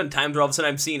 hell, there's been times where all of a sudden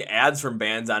I'm seeing ads from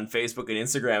bands on Facebook and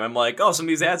Instagram. I'm like, oh, some of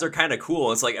these ads are kind of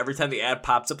cool. It's like every time the ad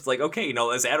pops up, it's like, okay,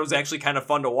 this ad was actually kind of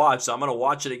fun to watch, so I'm going to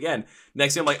watch it again.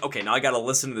 Next thing I'm like, okay, now I got to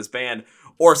listen to this band.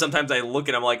 Or sometimes I look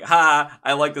and I'm like,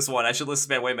 I like this one. I should listen to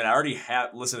this band. Wait a minute, I already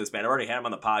have listened to this band. I already had them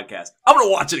on the podcast. I'm going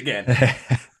to watch it again.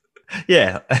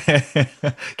 Yeah.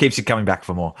 Keeps you coming back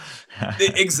for more.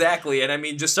 Exactly. And I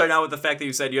mean, just starting out with the fact that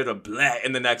you said you had a bleh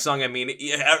in the next song. I mean,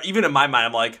 even in my mind,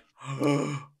 I'm like,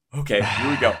 okay, here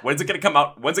we go. When's it going to come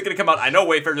out? I know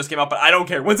Wayfarer just came out, but I don't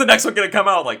care. When's the next one going to come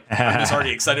out? Like, I'm just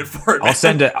already excited for it. I'll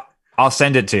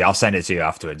send it to you. I'll send it to you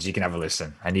afterwards. You can have a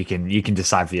listen and you can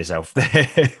decide for yourself.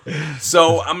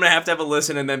 So I'm going to have a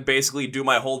listen and then basically do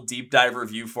my whole deep dive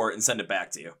review for it and send it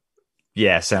back to you.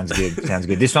 Yeah, sounds good.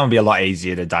 This one will be a lot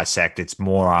easier to dissect. It's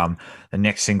more, the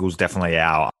next single's definitely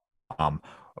out.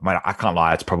 I can't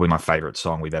lie, it's probably my favorite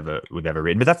song we've ever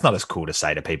written, but that's not as cool to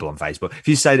say to people on Facebook.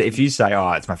 If you say,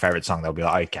 oh, it's my favorite song, they'll be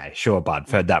like, okay, sure, bud,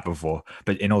 I've heard that before.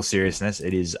 But in all seriousness,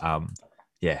 it is,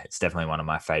 it's definitely one of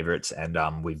my favorites. And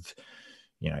we've,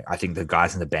 I think the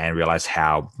guys in the band realize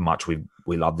how much we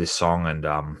love this song. And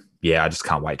I just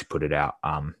can't wait to put it out.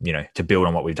 To build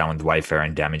on what we've done with Wayfarer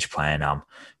and Damage Plan,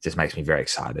 just makes me very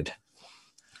excited.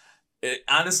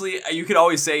 Honestly, you could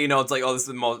always say, it's like, oh, this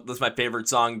is my favorite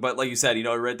song. But like you said,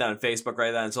 write that on Facebook,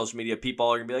 write that on social media. People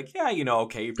are going to be like, yeah,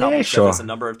 okay, you probably said this a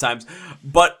number of times.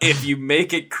 But if you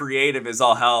make it creative as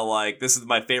all hell, like, this is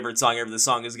my favorite song ever. This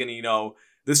song is going to,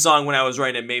 this song, when I was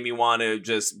writing it, made me want to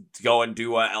just go and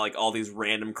do like all these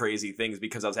random crazy things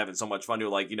because I was having so much fun to,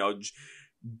 like,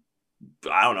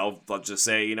 I don't know, let's just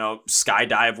say,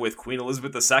 skydive with Queen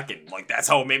Elizabeth II. Like, that's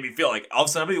how it made me feel. Like, all of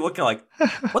a sudden, I'm looking like,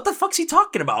 what the fuck's he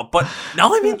talking about? But now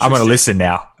I'm interested. I'm going to listen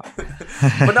now.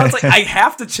 But now it's like, I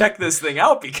have to check this thing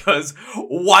out because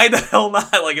why the hell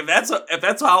not? Like, if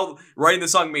that's how writing the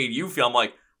song made you feel, I'm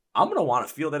like, I'm going to want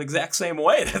to feel that exact same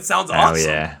way. That sounds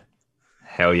awesome.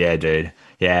 Hell yeah, dude.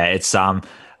 Yeah, it's, and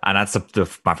that's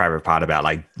my favorite part about,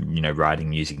 like,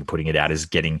 writing music and putting it out is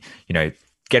getting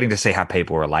to see how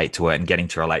people relate to it and getting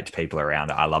to relate to people around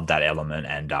it. I love that element.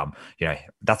 And,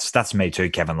 that's me too,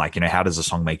 Kevin. Like, how does a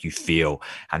song make you feel?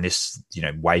 And this,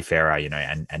 Wayfarer,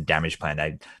 and Damage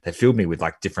Plan, they filled me with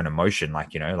like different emotion.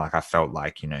 Like, like I felt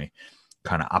like,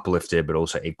 kind of uplifted, but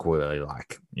also equally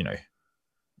like,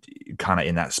 kind of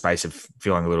in that space of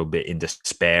feeling a little bit in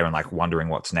despair and like wondering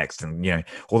what's next. And,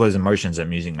 all those emotions that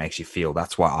music makes you feel.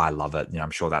 That's why I love it. I'm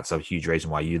sure that's a huge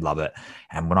reason why you love it.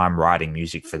 And when I'm writing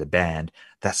music for the band,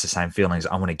 that's the same feelings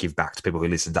I want to give back to people who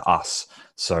listen to us.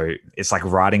 So it's like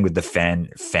writing with the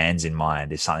fans in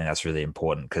mind is something that's really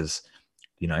important because,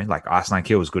 like Ice Nine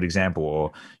Kill is a good example,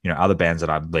 or, other bands that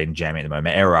I've been jamming at the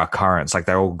moment, Error, Currents, like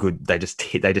they're all good. They just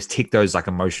tick those like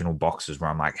emotional boxes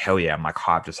where I'm like, hell yeah, I'm like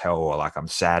hyped as hell, or like I'm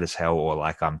sad as hell, or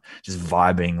like I'm just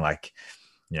vibing. Like,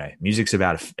 music's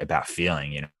about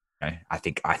feeling, I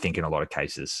think in a lot of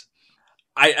cases.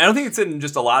 I don't think it's in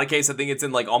just a lot of cases. I think it's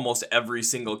in like almost every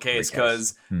single case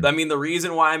because I mean, the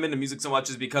reason why I'm into music so much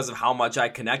is because of how much I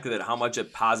connect with it, how much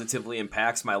it positively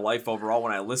impacts my life overall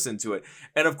when I listen to it.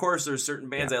 And of course, there's certain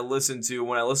bands I listen to.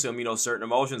 When I listen to them, certain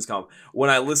emotions come. When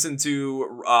I listen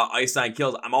to Ice Nine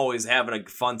Kills, I'm always having a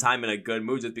fun time and a good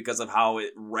mood just because of how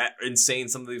insane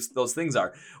some of those things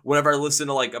are. Whenever I listen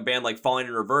to like a band like Falling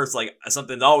in Reverse, like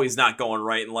something's always not going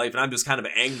right in life, and I'm just kind of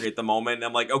angry at the moment. And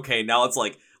I'm like, okay, now it's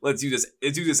like, let's use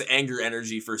this anger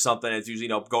energy for something. It's usually,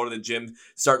 go to the gym,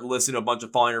 start listening to a bunch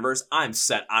of Falling in Reverse. I'm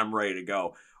set. I'm ready to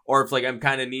go. Or if like I'm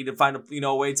kind of need to find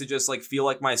a way to just like feel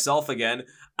like myself again,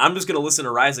 I'm just going to listen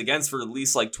to Rise Against for at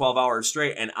least like 12 hours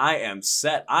straight. And I am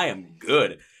set. I am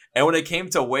good. And when it came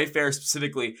to Wayfarer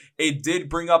specifically, it did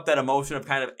bring up that emotion of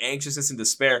kind of anxiousness and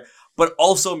despair, but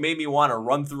also made me want to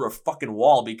run through a fucking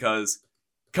wall because,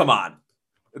 come on.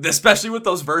 Especially with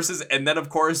those verses, and then of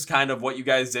course, kind of what you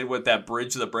guys did with that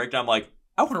bridge to the breakdown. I'm like,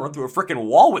 I want to run through a freaking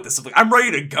wall with this. I'm like, I'm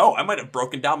ready to go. I might have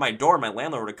broken down my door. My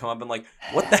landlord would have come up and like,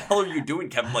 what the hell are you doing,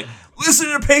 Kevin? I'm like, listen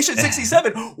to Patient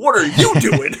 67. What are you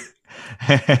doing?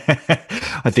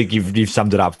 I think you've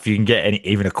summed it up. If you can get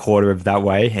even a quarter of that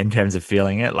way in terms of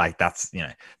feeling it, like that's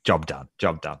job done.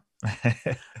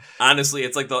 Honestly,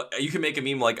 it's like you can make a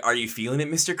meme like, are you feeling it,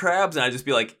 Mr. Krabs? And I just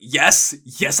be like, yes,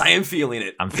 I am feeling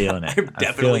it. I'm feeling it. I'm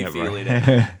definitely feeling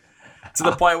it. to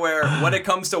the point where when it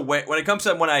comes to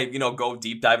when I, you know, go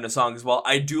deep dive into songs as well,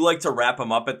 I do like to wrap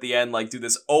them up at the end, like do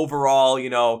this overall, you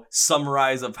know,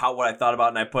 summarize of what I thought about,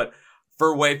 and I put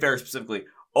for Wayfarer specifically.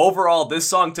 Overall, this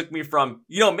song took me from,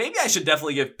 you know, maybe I should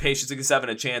definitely give Patient 67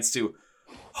 a chance to,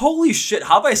 holy shit,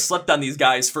 how have I slept on these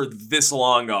guys for this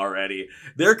long already?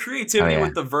 Their creativity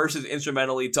with the verses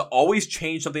instrumentally to always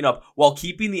change something up while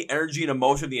keeping the energy and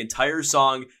emotion of the entire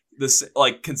song this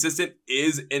like consistent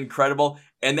is incredible.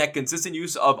 And that consistent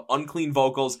use of unclean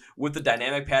vocals with the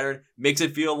dynamic pattern makes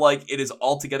it feel like it is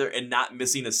all together and not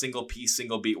missing a single piece,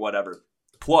 single beat, whatever.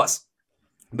 Plus,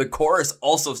 the chorus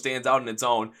also stands out in its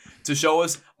own to show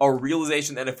us a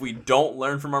realization that if we don't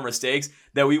learn from our mistakes,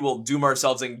 that we will doom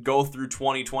ourselves and go through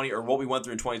 2020 or what we went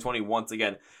through in 2020 once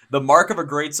again. The mark of a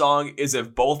great song is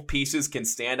if both pieces can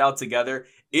stand out together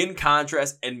in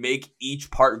contrast and make each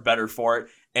part better for it.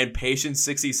 And Patient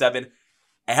 67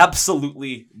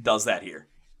 absolutely does that here.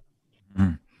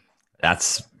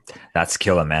 That's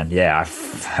killer, man. Yeah,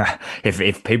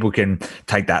 if people can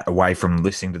take that away from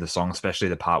listening to the song, especially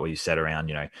the part where you said around,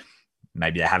 you know,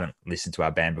 maybe they haven't listened to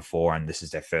our band before and this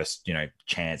is their first, you know,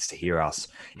 chance to hear us.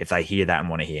 If they hear that and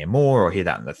want to hear more, or hear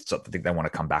that and think they want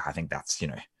to come back, I think that's, you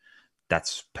know,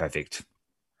 that's perfect.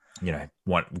 You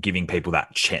know, giving people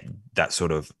that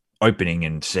sort of opening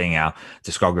and seeing our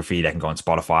discography. They can go on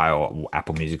Spotify or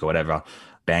Apple Music or whatever,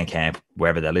 Bandcamp,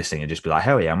 wherever they're listening, and just be like,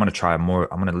 hell yeah, I'm going to try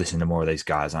more. I'm going to listen to more of these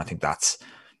guys. And I think that's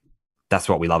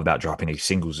what we love about dropping these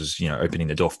singles is, you know, opening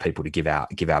the door for people to give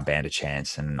our band a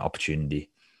chance and an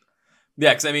opportunity.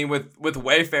 Yeah, because I mean, with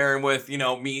Wayfarer and with, you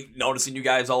know, me noticing you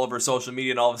guys all over social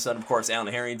media, and all of a sudden, of course,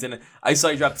 Alan Harrington, I saw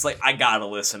you drop this, like, I gotta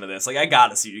listen to this. Like, I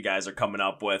gotta see what you guys are coming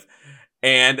up with.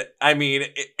 And I mean,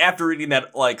 after reading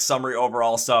that like summary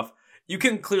overall stuff, you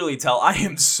can clearly tell I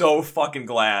am so fucking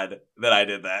glad that I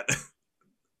did that.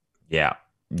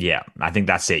 Yeah, I think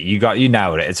that's it. You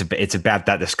nailed it. It's about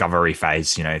that discovery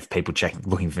phase. You know, if people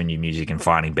looking for new music and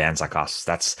finding bands like us,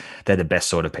 they're the best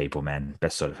sort of people, man.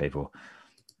 Best sort of people.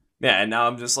 Yeah, and now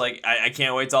I'm just like, I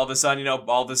can't wait till all of a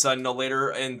sudden,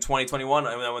 later in 2021,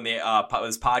 when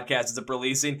this podcast is up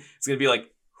releasing, it's going to be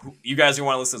like, you guys are going to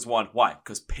want to listen to this one. Why?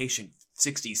 Because Patient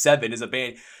 67 is a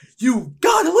band you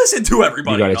got to listen to,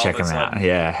 everybody. You got to check them out.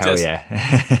 Yeah, hell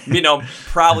yeah. You know,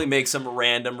 probably make some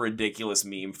random ridiculous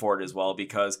meme for it as well,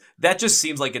 because that just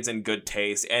seems like it's in good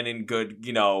taste and in good,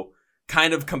 you know,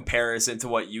 kind of comparison to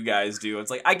what you guys do.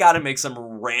 It's like, I got to make some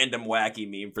random wacky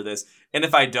meme for this. And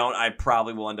if I don't, I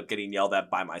probably will end up getting yelled at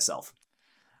by myself.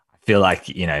 I feel like,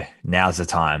 you know, now's the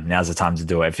time to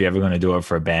do it. If you're ever going to do it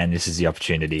for a band, this is the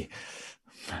opportunity.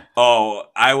 Oh,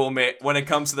 I will make, when it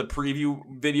comes to the preview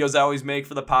videos I always make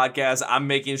for the podcast, I'm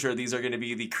making sure these are going to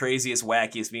be the craziest,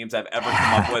 wackiest memes I've ever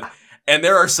come up with. And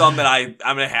there are some that I'm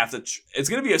going to have to, it's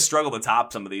going to be a struggle to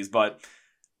top some of these, but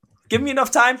give me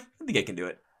enough time, I think I can do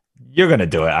it. You're going to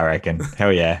do it, I reckon.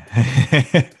 Hell yeah.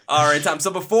 All right, Tom.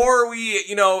 So before we,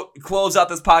 you know, close out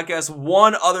this podcast,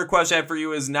 one other question I have for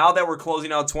you is, now that we're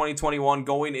closing out 2021,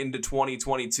 going into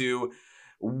 2022,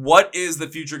 what is the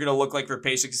future going to look like for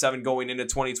Patient 67 going into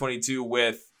 2022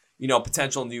 with, you know,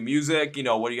 potential new music? You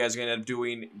know, what are you guys going to end up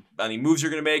doing? Any moves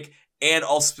you're going to make? And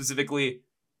also specifically,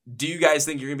 do you guys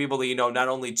think you're going to be able to, you know, not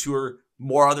only tour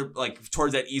more other, like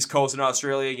towards that East Coast in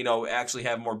Australia, you know, actually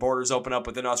have more borders open up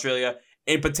within Australia,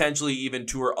 and potentially even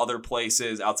tour other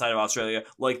places outside of Australia,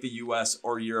 like the US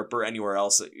or Europe or anywhere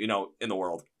else, you know, in the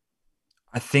world?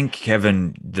 I think,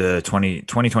 Kevin, the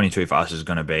 2022 for us is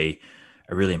going to be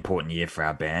a really important year for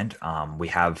our band.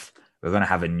 We're going to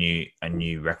have a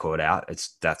new record out.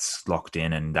 That's locked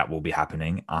in, and that will be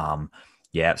happening.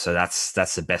 So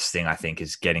that's the best thing, I think,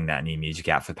 is getting that new music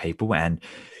out for people. And,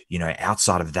 you know,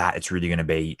 outside of that, it's really going to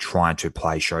be trying to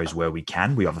play shows where we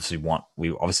can. We obviously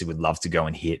would love to go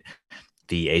and hit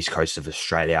the East Coast of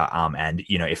Australia. And,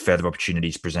 you know, if further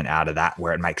opportunities present out of that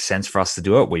where it makes sense for us to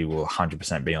do it, we will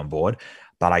 100% be on board.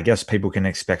 But I guess people can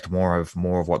expect more of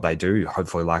what they do,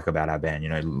 hopefully, like about our band, you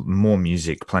know, more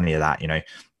music, plenty of that, you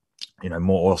know,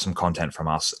 more awesome content from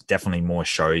us, definitely more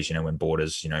shows, you know, when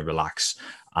borders, you know, relax,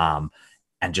 and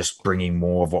just bringing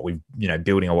more of what we've, you know,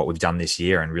 building on what we've done this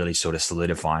year and really sort of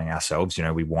solidifying ourselves. You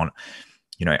know, we want,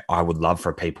 you know, I would love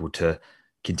for people to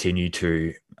continue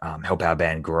to help our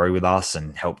band grow with us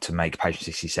and help to make Patient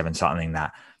 67 something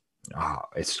that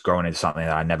it's growing into something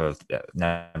that I never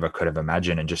could have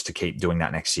imagined. And just to keep doing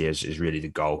that next year is really the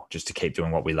goal, just to keep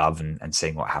doing what we love and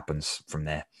seeing what happens from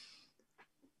there.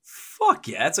 Fuck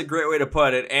yeah, that's a great way to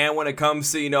put it. And when it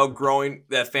comes to, you know, growing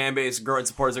that fan base, growing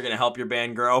supporters are going to help your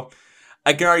band grow,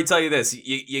 I can already tell you this,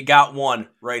 you got one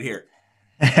right here.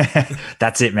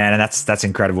 That's it, man, and that's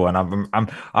incredible. And I'm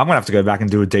gonna have to go back and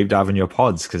do a deep dive in your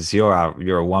pods because you're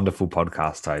a wonderful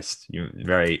podcast host. You're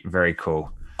very, very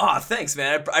cool. Oh, thanks,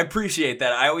 man. I appreciate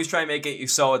that. I always try and make it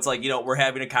so it's like, we're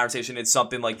having a conversation. It's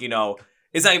something like,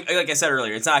 it's not, like I said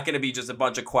earlier, it's not going to be just a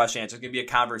bunch of question answers. It's going to be a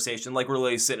conversation. Like we're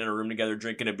literally sitting in a room together,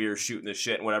 drinking a beer, shooting the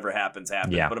shit, and whatever happens.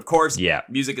 Yeah. But of course, Yeah.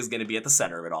 music is going to be at the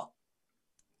center of it all.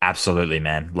 Absolutely,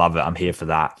 man. Love it. I'm here for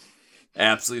that.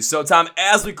 Absolutely. So, Tom,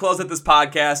 as we close out this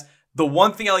podcast, the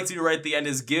one thing I like to do right at the end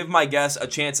is give my guests a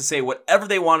chance to say whatever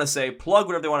they want to say, plug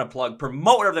whatever they want to plug,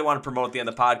 promote whatever they want to promote at the end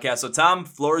of the podcast. So, Tom,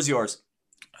 floor is yours.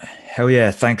 Hell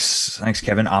yeah. Thanks,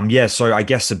 Kevin. Yeah, so I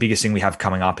guess the biggest thing we have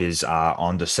coming up is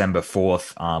on December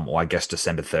 4th, or I guess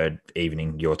December 3rd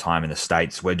evening, your time in the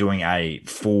States. We're doing a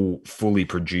fully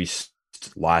produced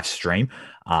live stream.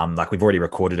 Like we've already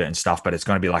recorded it and stuff, but it's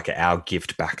going to be like our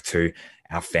gift back to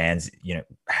our fans.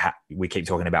 We keep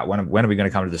talking about when are we going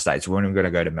to come to the States? When are we going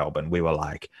to go to Melbourne? We were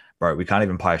like, bro, we can't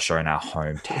even play a show in our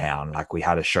hometown. Like we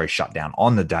had a show shut down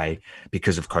on the day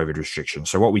because of COVID restrictions.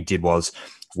 So what we did was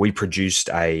we produced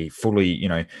a fully,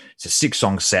 it's a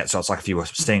 6-song set. So it's like if you were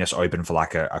seeing us open for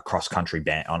like a cross-country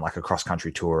band on like a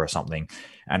cross-country tour or something.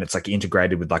 And it's like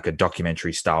integrated with like a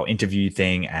documentary style interview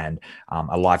thing and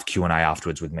a live Q&A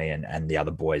afterwards with me and the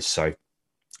other boys. So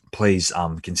please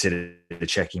consider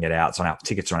checking it out. It's on our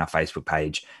tickets are on our Facebook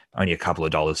page, only a couple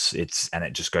of dollars. It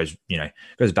just goes,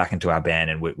 goes back into our band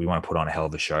and we want to put on a hell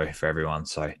of a show for everyone.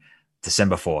 So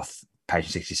December 4th,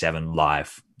 Patient 67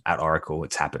 live at Oracle.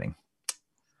 It's happening.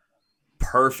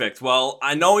 Perfect. Well,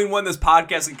 I knowing when this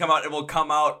podcast can come out, it will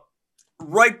come out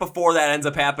right before that ends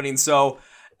up happening. So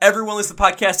everyone listen to the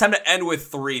podcast, time to end with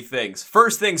 3 things.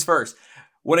 First things first,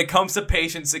 when it comes to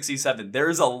Patient 67,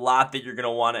 there's a lot that you're going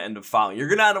to want to end up following. You're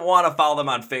going to want to follow them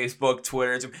on Facebook,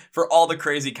 Twitter, for all the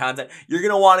crazy content. You're going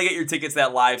to want to get your tickets to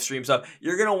that live stream stuff.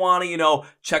 You're going to want to,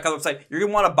 check out the website. You're going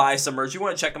to want to buy some merch. You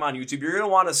want to check them on YouTube. You're going to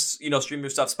want to, stream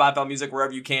your stuff, Spotify music,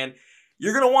 wherever you can.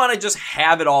 You're going to want to just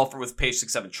have it all with Patient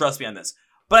 67. Trust me on this.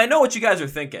 But I know what you guys are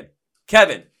thinking.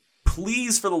 Kevin,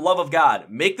 please, for the love of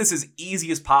God, make this as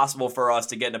easy as possible for us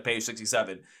to get into Page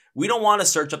 67. We don't want to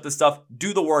search up this stuff.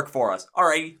 Do the work for us. All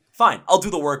right, fine. I'll do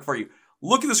the work for you.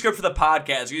 Look at the script for the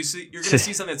podcast. You're going to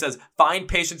see something that says, find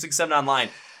Patient 67 online.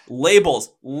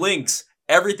 Labels, links,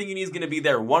 everything you need is going to be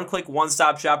there. One-click,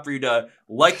 one-stop shop for you to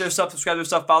like their stuff, subscribe to their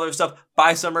stuff, follow their stuff,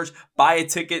 buy some merch, buy a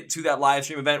ticket to that live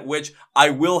stream event, which I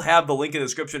will have the link in the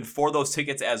description for those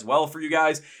tickets as well for you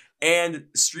guys. And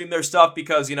stream their stuff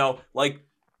because, like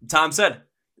Tom said,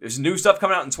 there's new stuff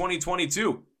coming out in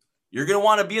 2022. You're going to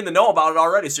want to be in the know about it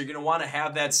already. So you're going to want to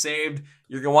have that saved.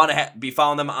 You're going to want to be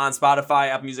following them on Spotify,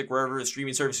 Apple Music, wherever the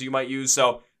streaming service you might use.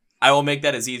 So I will make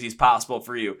that as easy as possible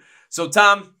for you. So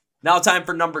Tom, now time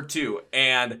for number 2.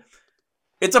 And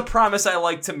it's a promise I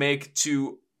like to make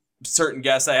to certain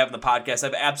guests I have in the podcast.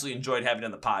 I've absolutely enjoyed having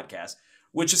on the podcast,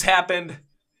 which has happened,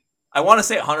 I want to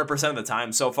say 100% of the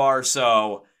time so far.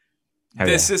 So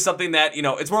this is something that,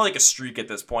 it's more like a streak at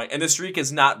this point, and the streak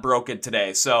is not broken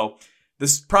today. So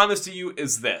this promise to you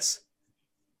is this.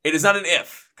 It is not an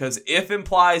if, because if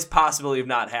implies possibility of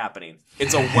not happening.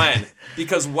 It's a when,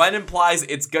 because when implies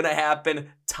it's going to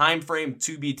happen, time frame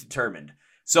to be determined.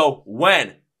 So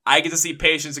when I get to see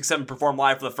Patient 67 perform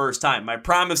live for the first time, my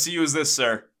promise to you is this,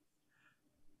 sir.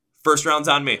 First round's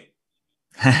on me.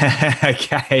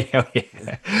 Okay, hell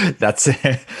yeah. That's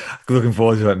it. Looking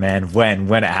forward to it, man. When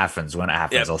it happens, yep.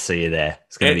 I'll see you there.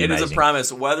 It's gonna be amazing. It is a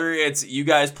promise. Whether it's you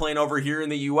guys playing over here in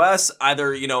the US,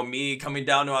 either me coming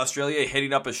down to Australia,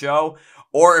 hitting up a show,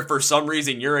 or if for some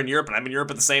reason you're in Europe and I'm in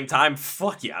Europe at the same time,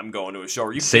 fuck yeah, I'm going to a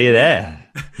show. See you there.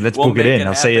 Let's book it in.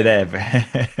 I'll see you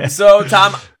there. So,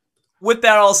 Tom, with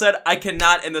that all said, I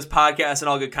cannot end this podcast in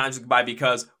all good conscience goodbye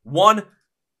because, one,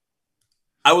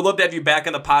 I would love to have you back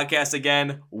on the podcast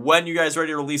again when you guys are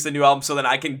ready to release the new album so that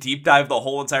I can deep dive the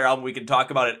whole entire album. We can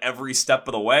talk about it every step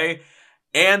of the way.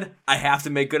 And I have to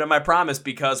make good on my promise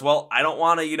because, well, I don't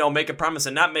want to, make a promise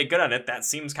and not make good on it. That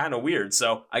seems kind of weird.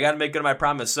 So I got to make good on my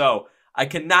promise. So I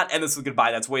cannot end this with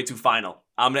goodbye. That's way too final.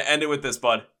 I'm going to end it with this,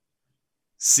 bud.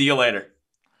 See you later.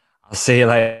 I'll see you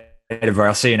later, bro.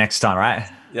 I'll see you next time, right?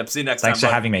 Yep. See you next time. Thanks for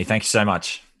having me. Thank you so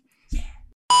much.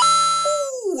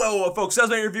 Well, folks, that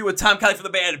was my interview with Tom Kelly for the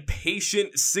band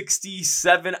Patient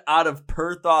 67 out of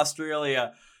Perth,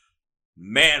 Australia.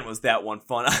 Man, was that one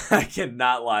fun. I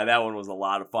cannot lie. That one was a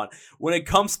lot of fun. When it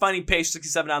comes to finding Patient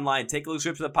 67 online, take a look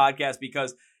at the podcast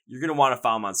because you're going to want to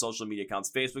follow them on social media accounts,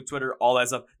 Facebook, Twitter, all that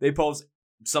stuff. They post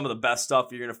some of the best stuff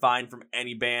you're going to find from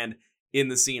any band in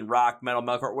the scene, rock, metal,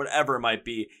 metalcore, whatever it might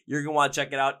be. You're going to want to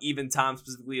check it out, even Tom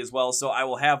specifically as well. So I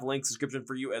will have links, description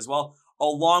for you as well,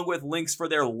 along with links for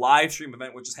their live stream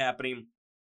event, which is happening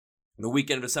the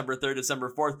weekend of December 3rd,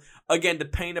 December 4th. Again,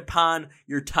 depending upon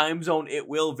your time zone, it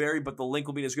will vary, but the link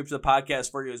will be in the description of the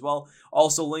podcast for you as well.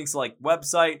 Also, links like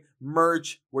website,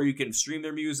 merch, where you can stream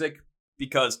their music,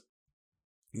 because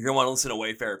you're going to want to listen to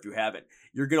Wayfarer if you haven't.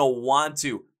 You're going to want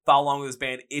to follow along with this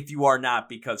band if you are not,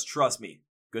 because trust me,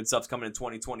 good stuff's coming in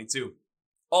 2022.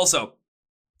 Also,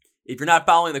 if you're not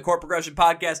following the Chord Progression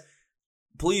Podcast,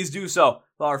 please do so.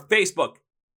 Follow our Facebook,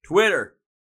 Twitter,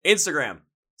 Instagram.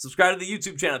 Subscribe to the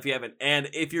YouTube channel if you haven't. And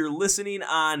if you're listening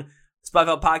on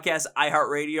Spotify Podcast,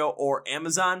 iHeartRadio, or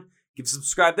Amazon, give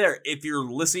subscribe there. If you're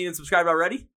listening and subscribed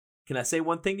already, can I say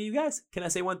one thing to you guys? Can I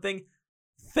say one thing?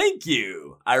 Thank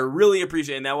you. I really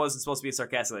appreciate it. And that wasn't supposed to be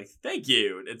sarcastic. Like, thank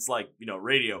you. It's like,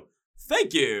 radio.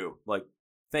 Thank you. Like,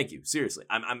 thank you. Seriously.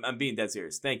 I'm being dead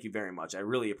serious. Thank you very much. I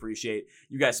really appreciate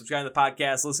you guys subscribing to the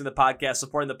podcast, listening to the podcast,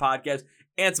 supporting the podcast,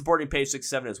 and supporting Page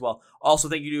 67 as well. Also,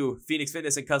 thank you to Phoenix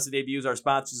Fitness and Custom Debuts, our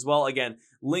sponsors as well. Again,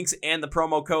 links and the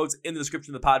promo codes in the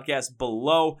description of the podcast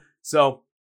below. So,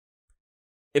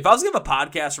 if I was going to have a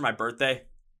podcast for my birthday,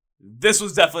 this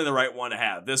was definitely the right one to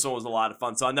have. This one was a lot of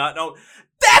fun. So on that note,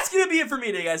 that's going to be it for me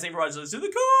today, guys. Thank you for watching the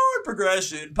Chord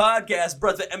Progression Podcast,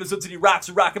 brought to Emerson City Rocks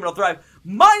and Rock and Metal Thrive.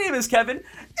 My name is Kevin, and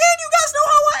you guys know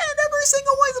how I end every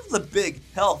single one of the big,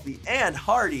 healthy, and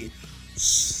hearty.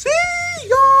 See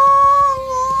ya!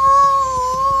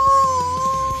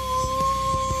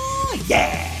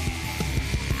 Yeah!